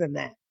less than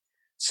that.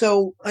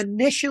 So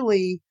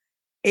initially,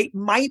 it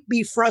might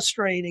be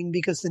frustrating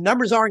because the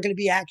numbers aren't going to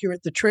be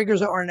accurate. The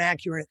triggers aren't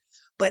accurate.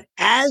 But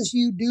as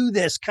you do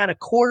this kind of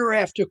quarter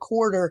after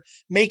quarter,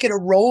 make it a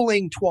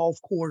rolling 12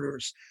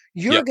 quarters,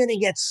 you're going to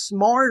get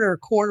smarter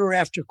quarter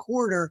after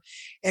quarter.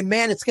 And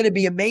man, it's going to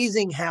be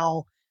amazing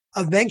how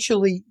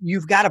eventually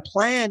you've got a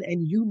plan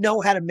and you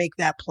know how to make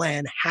that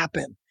plan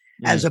happen,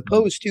 as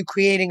opposed to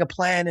creating a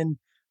plan and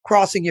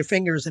crossing your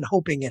fingers and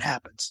hoping it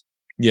happens.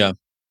 Yeah.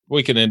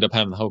 We could end up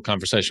having the whole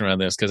conversation around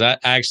this because I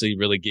actually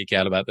really geek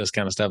out about this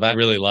kind of stuff. I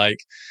really like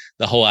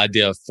the whole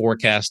idea of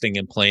forecasting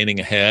and planning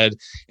ahead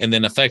and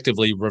then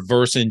effectively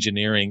reverse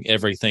engineering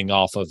everything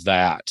off of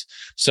that.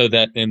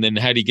 And then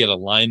how do you get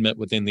alignment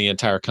within the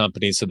entire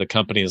company? So the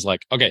company is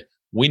like, okay,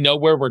 we know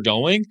where we're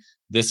going.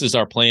 This is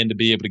our plan to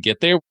be able to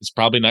get there. It's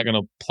probably not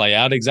going to play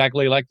out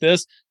exactly like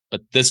this,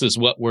 but this is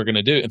what we're going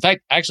to do. In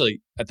fact,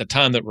 actually, at the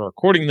time that we're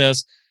recording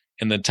this,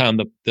 and the time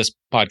that this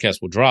podcast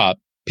will drop,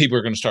 people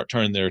are going to start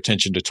turning their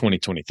attention to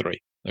 2023.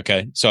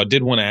 Okay. So I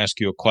did want to ask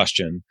you a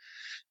question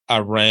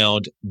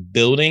around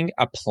building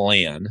a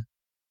plan,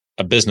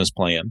 a business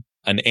plan,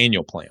 an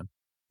annual plan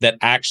that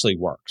actually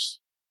works.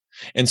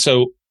 And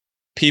so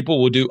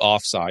people will do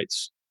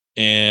offsites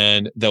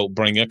and they'll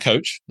bring a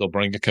coach. They'll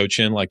bring a coach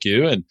in like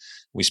you, and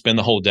we spend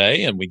the whole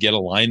day and we get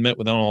alignment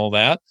with all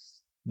that.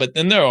 But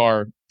then there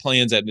are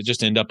plans that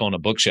just end up on a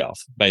bookshelf,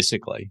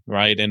 basically,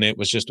 right? And it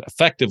was just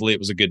effectively, it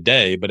was a good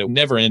day, but it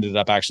never ended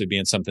up actually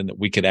being something that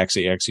we could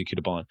actually execute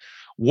upon.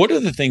 What are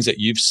the things that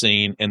you've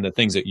seen and the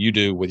things that you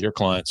do with your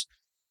clients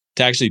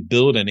to actually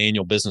build an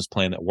annual business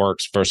plan that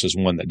works versus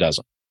one that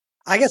doesn't?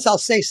 I guess I'll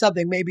say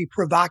something maybe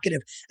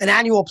provocative. An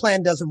annual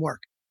plan doesn't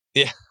work.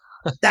 Yeah.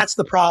 That's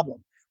the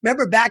problem.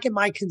 Remember back in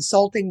my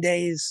consulting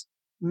days,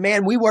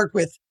 man, we worked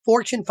with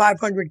Fortune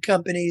 500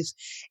 companies,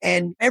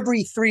 and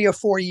every 3 or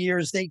 4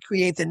 years, they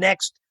create the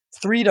next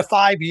 3 to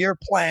 5 year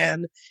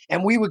plan.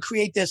 And we would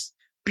create this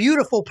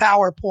beautiful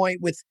PowerPoint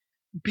with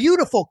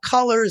beautiful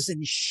colors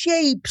and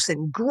shapes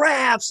and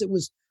graphs. It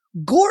was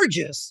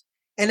gorgeous.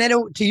 And then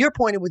to your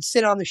point, it would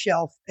sit on the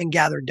shelf and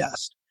gather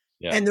dust.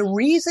 Yeah. And the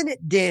reason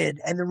it did,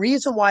 and the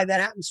reason why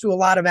that happens to a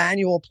lot of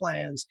annual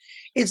plans,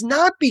 is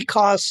not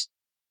because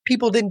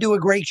people didn't do a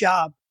great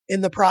job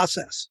in the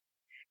process.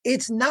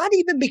 It's not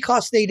even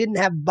because they didn't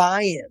have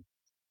buy-in.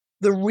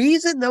 The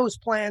reason those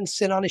plans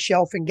sit on a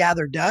shelf and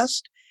gather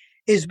dust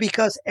is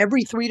because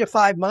every 3 to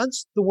 5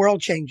 months, the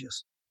world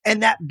changes.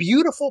 And that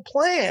beautiful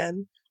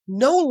plan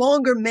no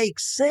longer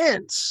makes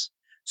sense.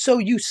 So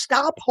you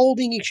stop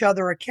holding each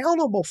other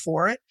accountable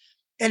for it,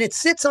 and it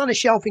sits on a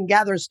shelf and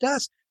gathers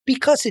dust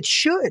because it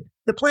should.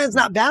 The plan's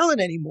not valid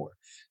anymore.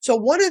 So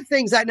one of the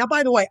things now,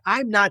 by the way,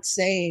 I'm not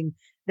saying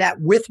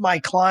that with my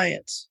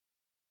clients.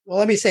 Well,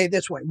 let me say it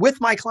this way.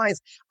 With my clients,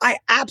 I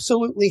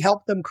absolutely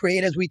help them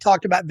create, as we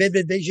talked about,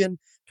 Vivid Vision,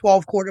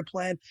 12-quarter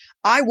plan.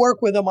 I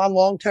work with them on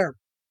long term.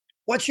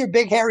 What's your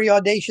big, hairy,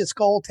 audacious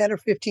goal 10 or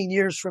 15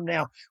 years from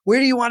now? Where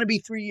do you want to be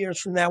 3 years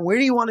from now? Where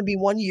do you want to be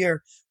 1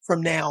 year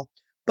from now?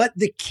 But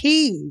the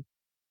key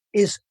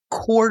is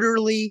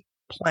quarterly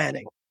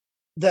planning.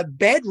 The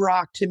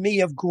bedrock to me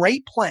of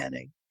great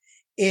planning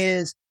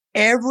is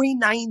every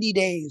 90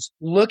 days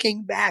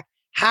looking back.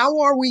 How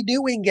are we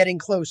doing getting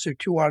closer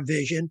to our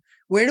vision?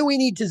 Where do we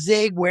need to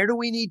zig? Where do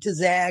we need to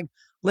zag?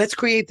 Let's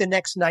create the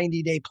next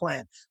 90-day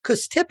plan.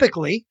 Because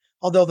typically,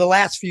 although the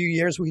last few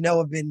years we know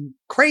have been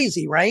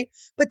crazy, right?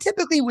 But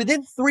typically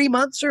within 3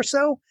 months or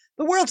so,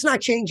 the world's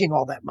not changing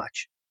all that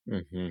much.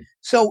 Mm-hmm.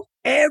 So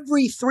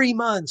every 3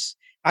 months,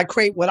 I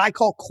create what I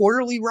call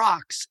quarterly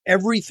rocks.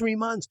 Every 3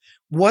 months,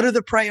 what are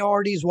the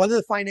priorities? What are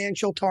the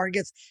financial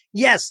targets?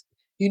 Yes,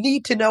 You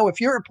need to know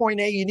if you're at point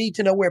A, you need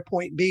to know where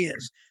point B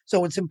is.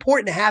 So it's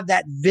important to have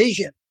that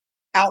vision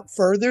out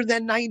further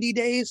than 90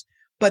 days.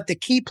 But the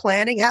key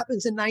planning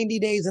happens in 90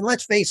 days. And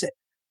let's face it,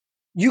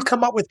 you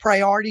come up with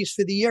priorities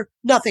for the year,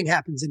 nothing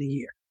happens in a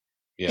year.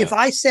 Yeah. If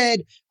I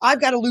said, I've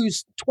got to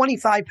lose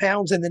 25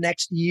 pounds in the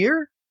next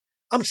year,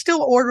 I'm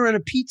still ordering a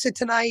pizza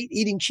tonight,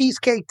 eating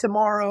cheesecake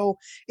tomorrow.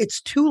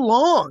 It's too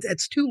long.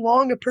 It's too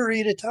long a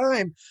period of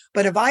time.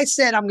 But if I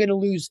said I'm going to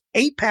lose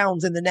 8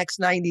 pounds in the next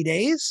 90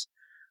 days,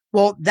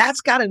 well,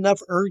 that's got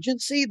enough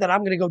urgency that I'm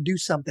going to go do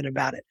something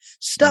about it.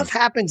 Stuff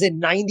happens in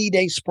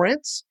 90-day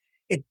sprints.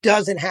 It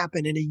doesn't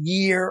happen in a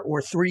year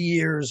or 3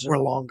 years or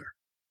longer.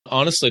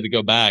 Honestly, to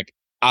go back,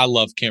 I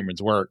love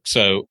Cameron's work.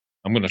 So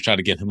I'm going to try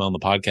to get him on the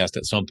podcast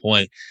at some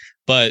point.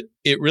 But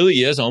it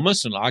really is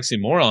almost an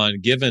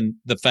oxymoron given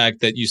the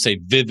fact that you say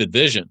vivid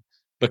vision,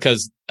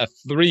 because a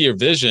 3-year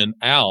vision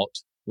out,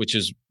 which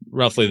is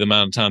roughly the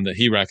amount of time that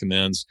he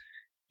recommends,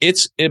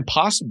 it's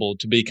impossible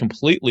to be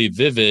completely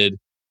vivid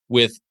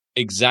with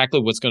exactly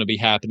what's going to be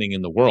happening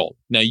in the world.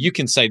 Now, you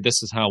can say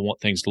this is how I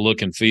want things to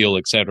look and feel,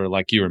 et cetera,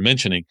 like you were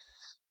mentioning.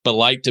 But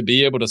like to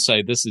be able to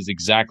say this is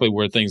exactly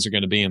where things are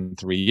going to be in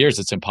 3 years,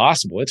 it's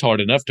impossible. It's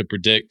hard enough to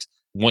predict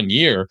 1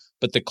 year.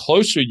 But the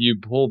closer you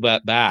pull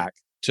that back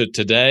to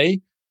today,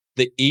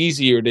 the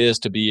easier it is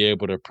to be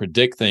able to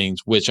predict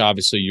things, which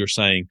obviously you're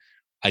saying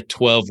a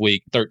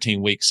 12-week,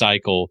 13-week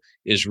cycle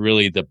is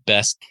really the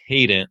best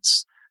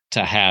cadence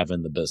to have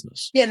in the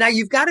business. Yeah. Now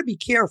you've got to be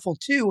careful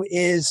too,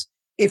 is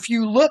if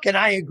you look, and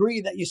I agree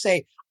that you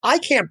say, I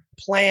can't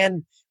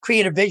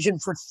create a vision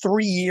for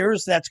 3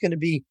 years. That's going to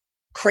be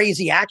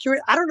crazy accurate.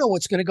 I don't know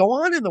what's going to go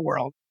on in the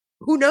world.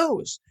 Who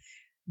knows?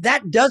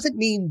 That doesn't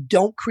mean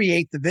don't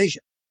create the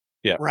vision.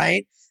 Yeah.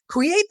 Right?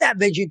 Create that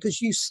vision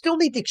because you still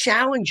need to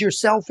challenge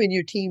yourself and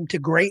your team to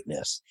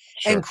greatness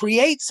and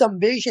create some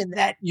vision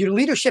that your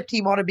leadership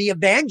team ought to be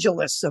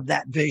evangelists of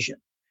that vision.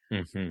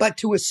 But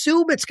to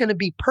assume it's going to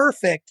be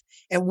perfect,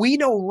 and we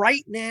know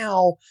right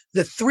now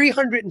the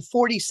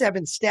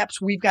 347 steps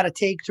we've got to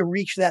take to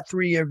reach that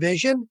 3-year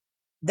vision,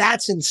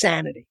 that's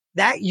insanity.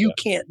 That you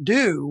can't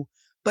do.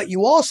 But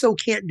you also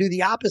can't do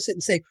the opposite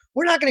and say,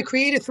 we're not going to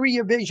create a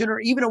 3-year vision or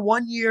even a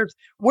 1 year.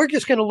 We're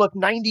just going to look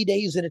 90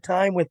 days at a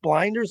time with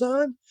blinders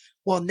on.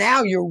 Well,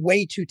 now you're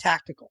way too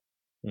tactical.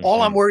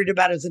 All I'm worried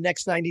about is the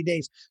next 90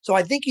 days. So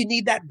I think you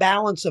need that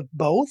balance of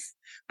both,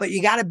 but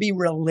you got to be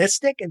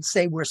realistic and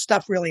say where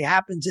stuff really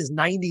happens is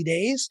 90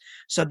 days.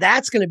 So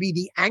that's going to be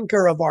the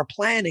anchor of our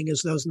planning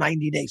is those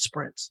 90-day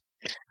sprints.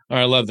 All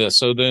right, I love this.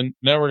 So then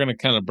now we're going to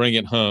kind of bring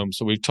it home.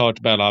 So we've talked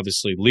about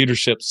obviously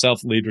leadership,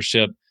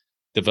 self-leadership,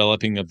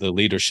 developing of the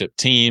leadership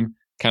team,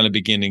 kind of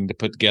beginning to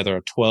put together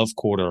a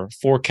 12-quarter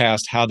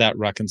forecast, how that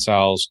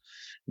reconciles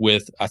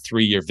with a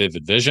 3-year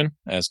vivid vision,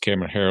 as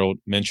Cameron Herold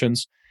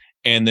mentions.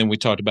 And then we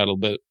talked about a little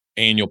bit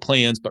annual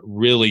plans, but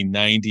really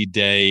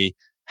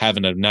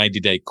having a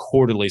 90-day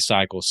quarterly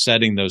cycle,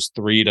 setting those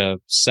 3 to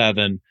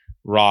 7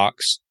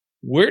 rocks.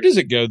 Where does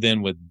it go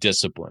then with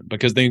discipline?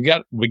 Because then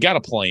we got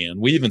a plan.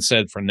 We even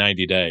said for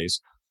 90 days.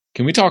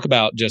 Can we talk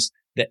about just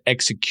the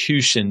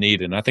execution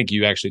needed? And I think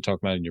you actually talk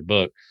about it in your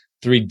book,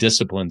 3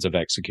 disciplines of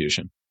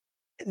execution.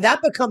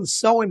 That becomes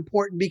so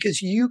important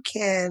because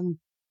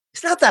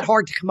it's not that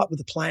hard to come up with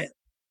a plan.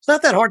 It's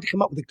not that hard to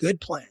come up with a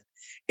good plan.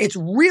 It's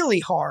really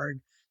hard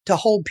to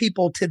hold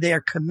people to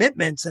their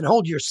commitments and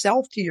hold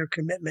yourself to your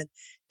commitment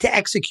to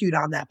execute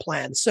on that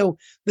plan. So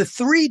the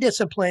 3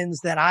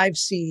 disciplines that I've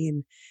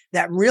seen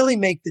that really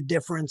make the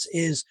difference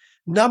is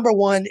number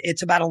 1,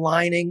 it's about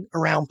aligning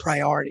around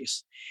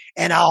priorities.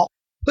 And I'll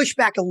push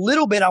back a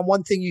little bit on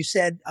one thing you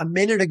said a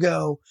minute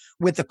ago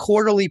with the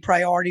quarterly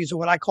priorities or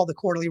what I call the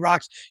quarterly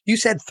rocks. You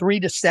said 3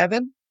 to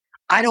 7.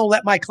 I don't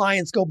let my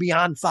clients go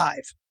beyond 5.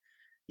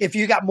 If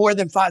you got more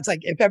than 5, it's like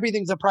if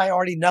everything's a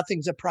priority,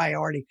 nothing's a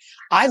priority.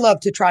 I love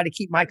to try to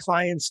keep my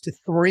clients to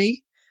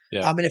 3.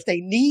 Yeah. And if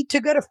they need to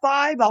go to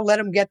 5, I'll let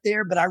them get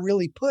there, but I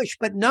really push.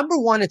 But number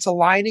 1, it's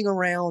aligning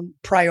around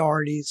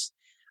priorities,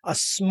 a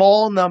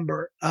small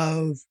number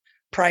of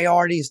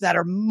priorities that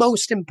are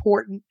most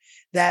important,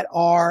 that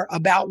are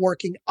about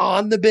working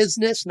on the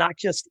business, not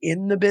just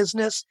in the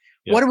business.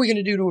 Yeah. What are we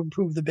going to do to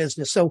improve the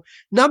business? So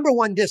number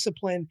 1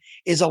 discipline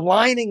is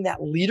aligning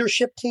that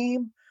leadership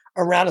team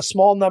around a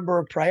small number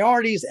of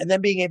priorities and then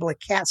being able to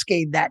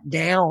cascade that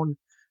down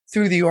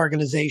through the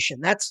organization.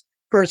 That's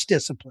first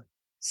discipline.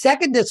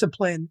 Second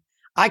discipline,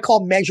 I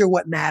call measure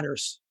what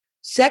matters.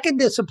 Second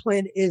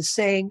discipline is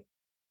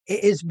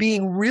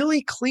being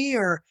really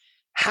clear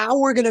how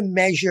we're going to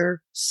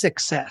measure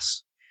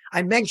success.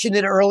 I mentioned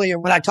it earlier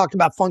when I talked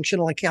about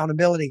functional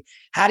accountability.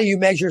 How do you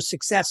measure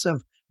success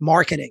of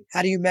marketing?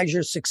 How do you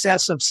measure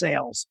success of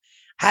sales?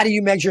 How do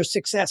you measure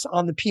success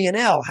on the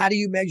P&L? How do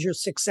you measure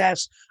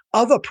success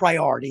of a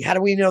priority? How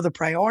do we know the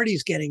priority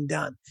is getting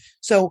done?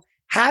 So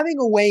having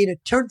a way to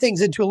turn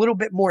things into a little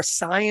bit more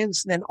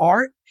science than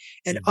art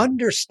and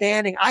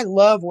understanding. I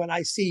love when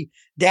I see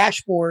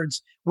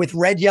dashboards with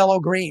red, yellow,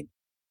 green,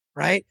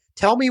 right?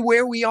 Tell me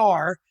where we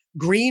are.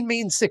 Green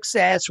means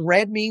success.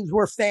 Red means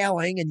we're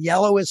failing. And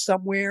yellow is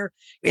somewhere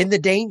in the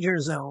danger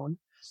zone.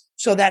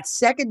 So that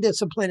second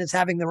discipline is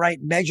having the right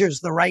measures,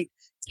 the right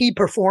key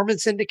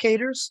performance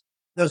indicators,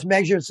 those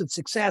measures of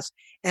success.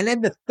 And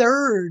then the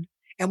third,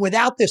 and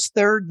without this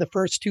third, the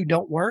first two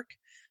don't work.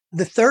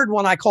 The third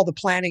one I call the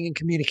planning and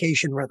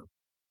communication rhythm.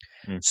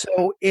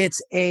 So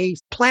it's a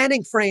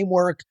planning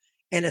framework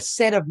and a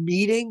set of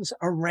meetings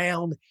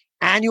around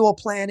annual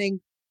planning,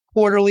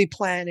 quarterly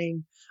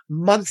planning,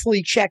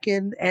 monthly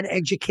check-in and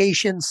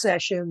education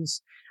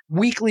sessions,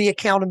 weekly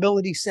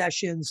accountability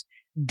sessions,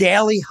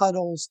 daily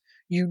huddles.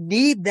 You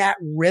need that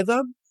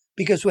rhythm,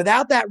 because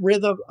without that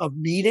rhythm of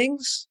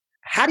meetings,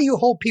 how do you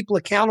hold people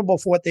accountable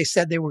for what they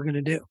said they were going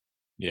to do?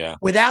 Yeah.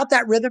 Without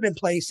that rhythm in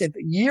place, if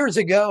years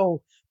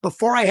ago,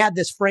 before I had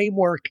this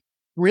framework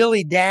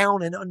really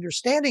down and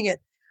understanding it,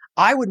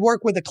 I would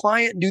work with a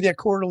client and do their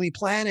quarterly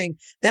planning.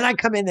 Then I'd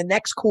come in the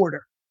next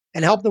quarter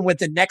and help them with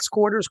the next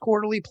quarter's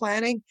quarterly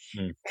planning.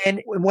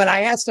 And when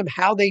I asked them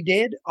how they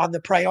did on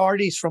the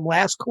priorities from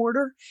last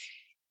quarter,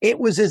 it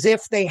was as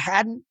if they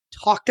hadn't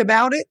talked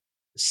about it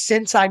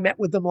since I met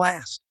with them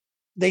last.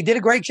 They did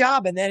a great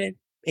job, and then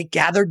it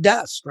gathered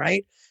dust,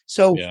 right?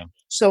 So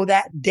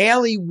that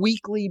daily,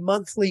 weekly,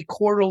 monthly,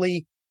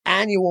 quarterly,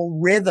 annual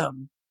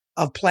rhythm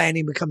of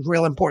planning becomes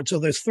real important. So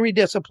there's three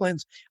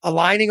disciplines: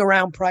 aligning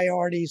around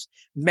priorities,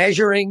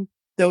 measuring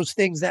those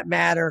things that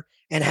matter,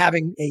 and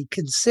having a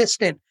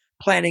consistent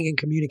planning and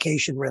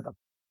communication rhythm.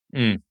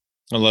 I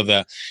love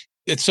that.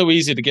 It's so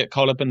easy to get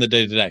caught up in the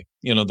day-to-day,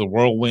 the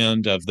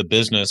whirlwind of the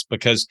business,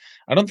 because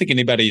I don't think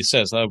anybody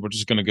says, oh, we're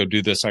just going to go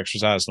do this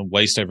exercise and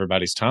waste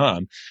everybody's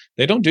time.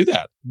 They don't do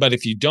that. But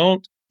if you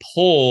don't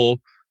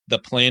pull the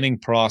planning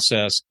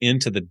process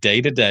into the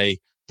day-to-day,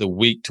 the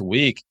week to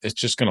week, it's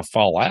just going to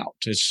fall out.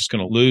 It's just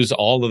going to lose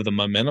all of the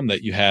momentum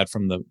that you had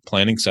from the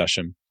planning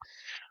session.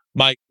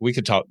 Mike, we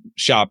could talk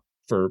shop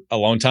for a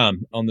long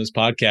time on this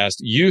podcast.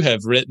 You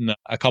have written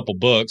a couple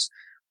books.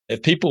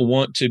 If people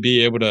want to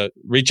be able to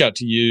reach out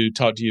to you,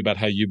 talk to you about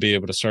how you be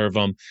able to serve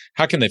them,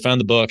 how can they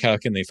find the book? How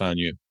can they find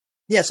you?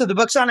 Yeah, so the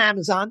book's on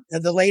Amazon.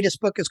 The latest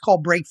book is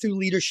called Breakthrough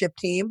Leadership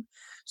Team.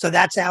 So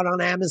that's out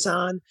on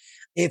Amazon.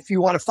 If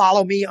you want to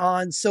follow me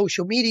on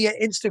social media,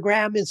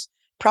 Instagram is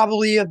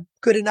probably a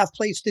good enough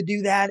place to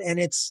do that. And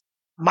it's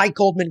Mike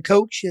Goldman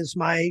Coach is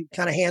my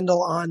kind of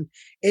handle on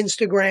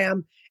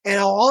Instagram. And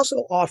I'll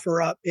also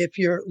offer up, if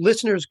your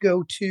listeners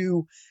go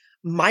to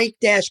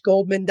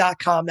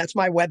mike-goldman.com, that's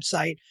my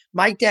website,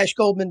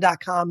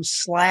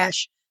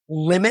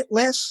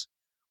 mike-goldman.com/limitless.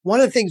 One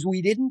of the things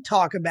we didn't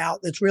talk about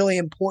that's really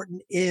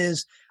important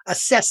is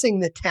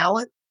assessing the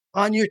talent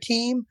on your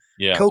team,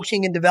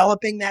 coaching and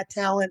developing that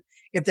talent.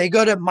 If they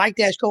go to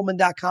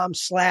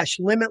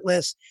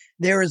mike-goldman.com/limitless,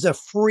 there is a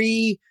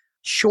free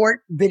short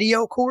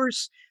video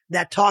course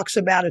that talks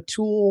about a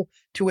tool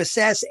to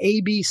assess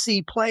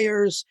ABC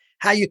players,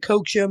 how you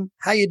coach them,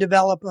 how you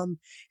develop them,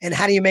 and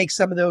how do you make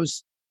some of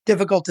those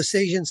difficult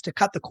decisions to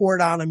cut the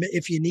cord on them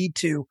if you need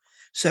to.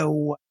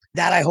 So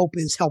that I hope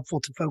is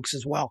helpful to folks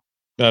as well.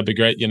 That'd be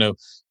great.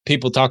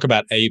 People talk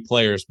about A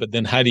players, but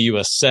then how do you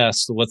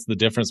assess what's the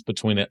difference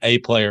between an A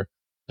player,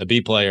 a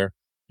B player,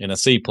 and a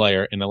C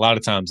player? And a lot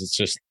of times it's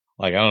just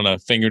like, I don't know,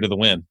 finger to the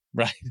wind,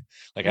 right?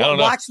 Like, I don't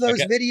know. Watch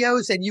those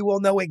videos and you will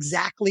know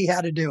exactly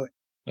how to do it.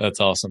 That's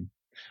awesome.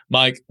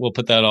 Mike, we'll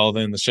put that all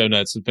in the show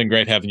notes. It's been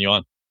great having you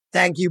on.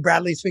 Thank you,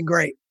 Bradley. It's been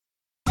great.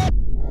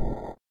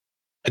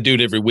 I do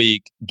it every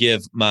week,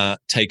 give my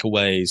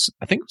takeaways.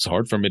 I think it was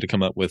hard for me to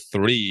come up with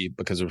 3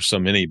 because there were so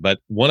many, but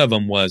one of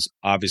them was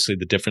obviously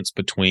the difference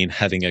between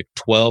having a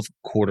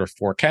 12-quarter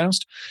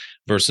forecast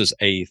versus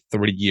a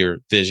 3-year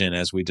vision,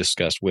 as we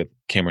discussed with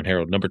Cameron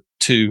Herold. Number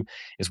 2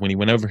 is when he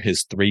went over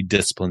his 3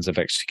 disciplines of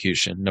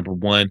execution. Number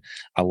 1,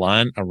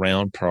 align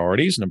around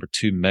priorities. Number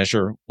 2,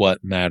 measure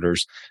what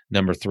matters.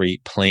 Number 3,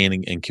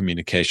 planning and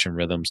communication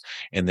rhythms.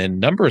 And then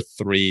number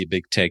 3,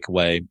 big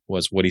takeaway,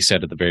 was what he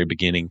said at the very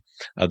beginning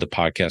of the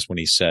podcast when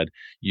he said,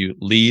 you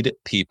lead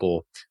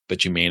people,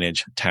 but you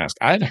manage tasks.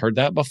 I had heard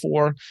that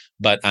before,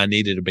 but I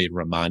needed to be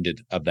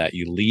reminded of that.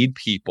 You lead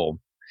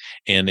people,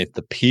 and if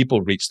the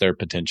people reach their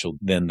potential,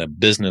 then the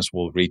business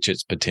will reach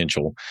its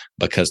potential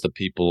because the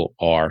people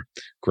are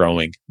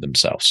growing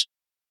themselves.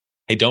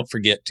 Hey, don't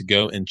forget to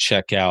go and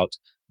check out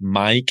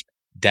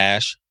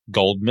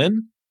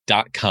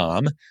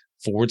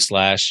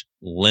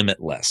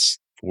mike-goldman.com/limitless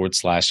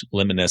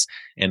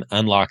and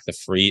unlock the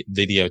free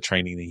video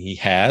training that he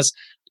has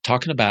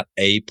talking about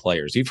A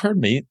players. You've heard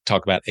me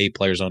talk about A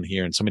players on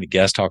here, and so many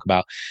guests talk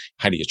about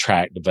how do you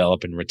attract,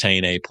 develop, and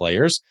retain A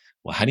players.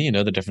 Well, how do you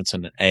know the difference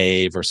in an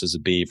A versus a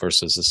B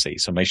versus a C?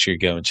 So make sure you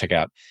go and check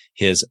out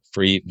his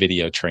free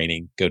video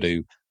training. Go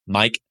to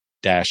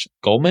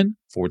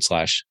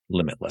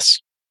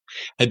mike-goldman.com/limitless.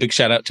 A big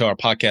shout out to our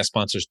podcast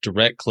sponsors,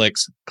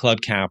 DirectClicks,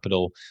 Club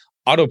Capital,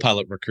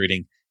 Autopilot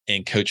Recruiting,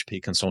 and Coach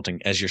P Consulting.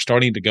 As you're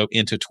starting to go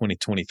into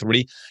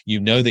 2023,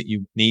 you know that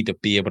you need to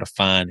be able to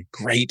find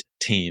great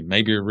team.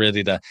 Maybe you're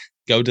ready to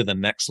go to the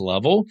next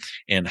level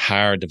and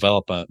hire,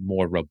 develop a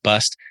more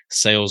robust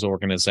sales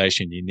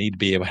organization. You need to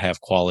be able to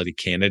have quality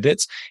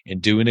candidates,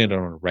 and doing it on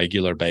a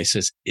regular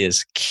basis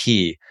is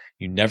key.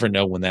 You never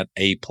know when that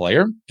A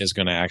player is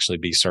going to actually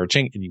be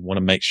searching, and you want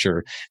to make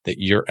sure that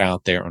you're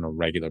out there on a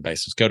regular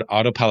basis. Go to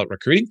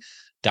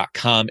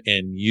autopilotrecruiting.com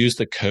and use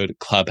the code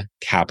Club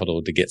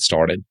Capital to get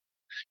started.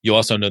 You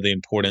also know the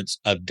importance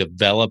of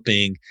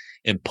developing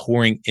and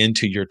pouring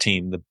into your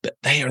team.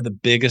 They are the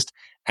biggest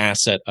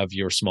asset of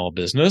your small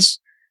business.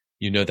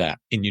 You know that.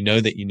 And you know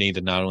that you need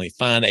to not only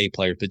find A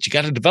players, but you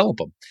got to develop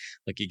them.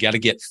 Like you got to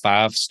get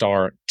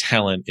 5-star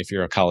talent if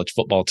you're a college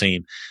football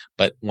team.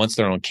 But once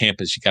they're on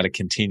campus, you got to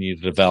continue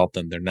to develop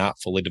them. They're not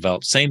fully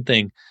developed. Same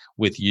thing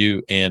with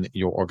you and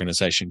your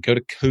organization. Go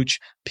to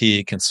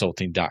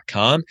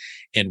CoachPAconsulting.com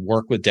and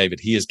work with David.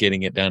 He is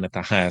getting it done at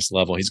the highest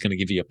level. He's going to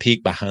give you a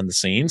peek behind the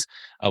scenes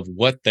of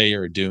what they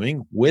are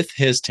doing with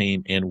his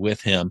team and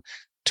with him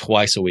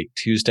twice a week,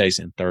 Tuesdays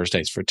and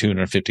Thursdays, for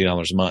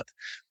 $250 a month.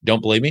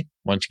 Don't believe me?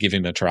 Why don't you give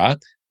him a try?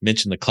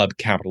 Mention the Club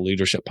Capital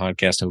Leadership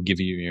Podcast. It will give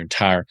you your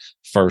entire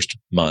first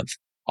month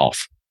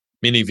off.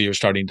 Many of you are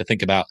starting to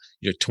think about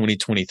your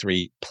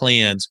 2023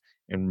 plans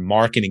and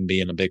marketing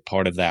being a big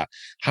part of that.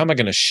 How am I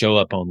going to show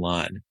up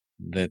online?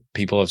 That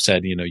people have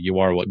said, you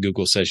are what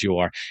Google says you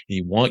are. And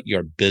you want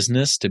your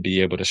business to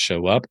be able to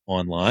show up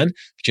online,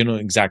 but you don't know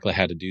exactly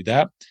how to do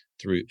that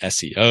through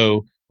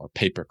SEO or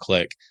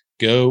pay-per-click.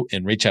 Go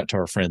and reach out to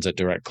our friends at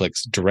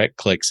DirectClicks,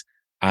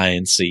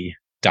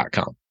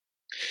 directclicksinc.com.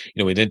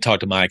 We did talk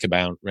to Mike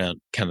about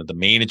around kind of the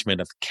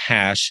management of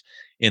cash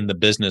in the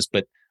business,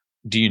 but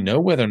do you know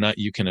whether or not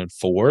you can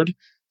afford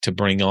to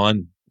bring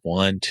on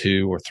 1,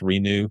 2, or 3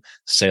 new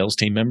sales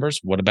team members?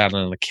 What about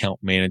an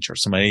account manager,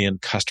 somebody in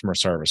customer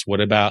service?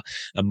 What about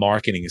a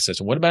marketing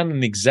assistant? What about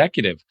an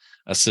executive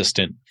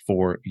assistant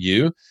for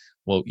you?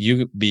 Well,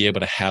 you be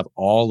able to have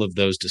all of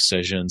those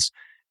decisions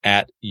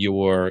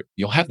you'll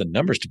have the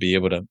numbers to be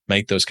able to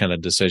make those kind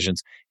of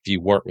decisions if you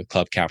work with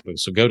Club Capital.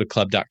 So go to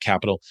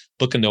club.capital,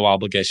 book a no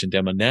obligation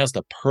demo. Now's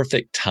the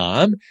perfect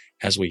time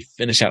as we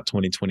finish out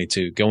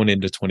 2022, going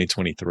into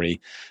 2023,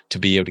 to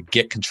be able to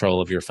get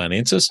control of your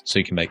finances so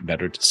you can make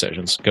better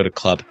decisions. Go to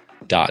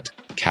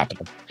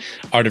club.capital.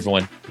 All right,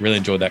 everyone. Really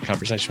enjoyed that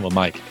conversation with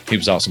Mike. He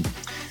was awesome.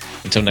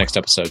 Until next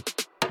episode,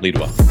 lead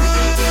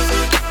well.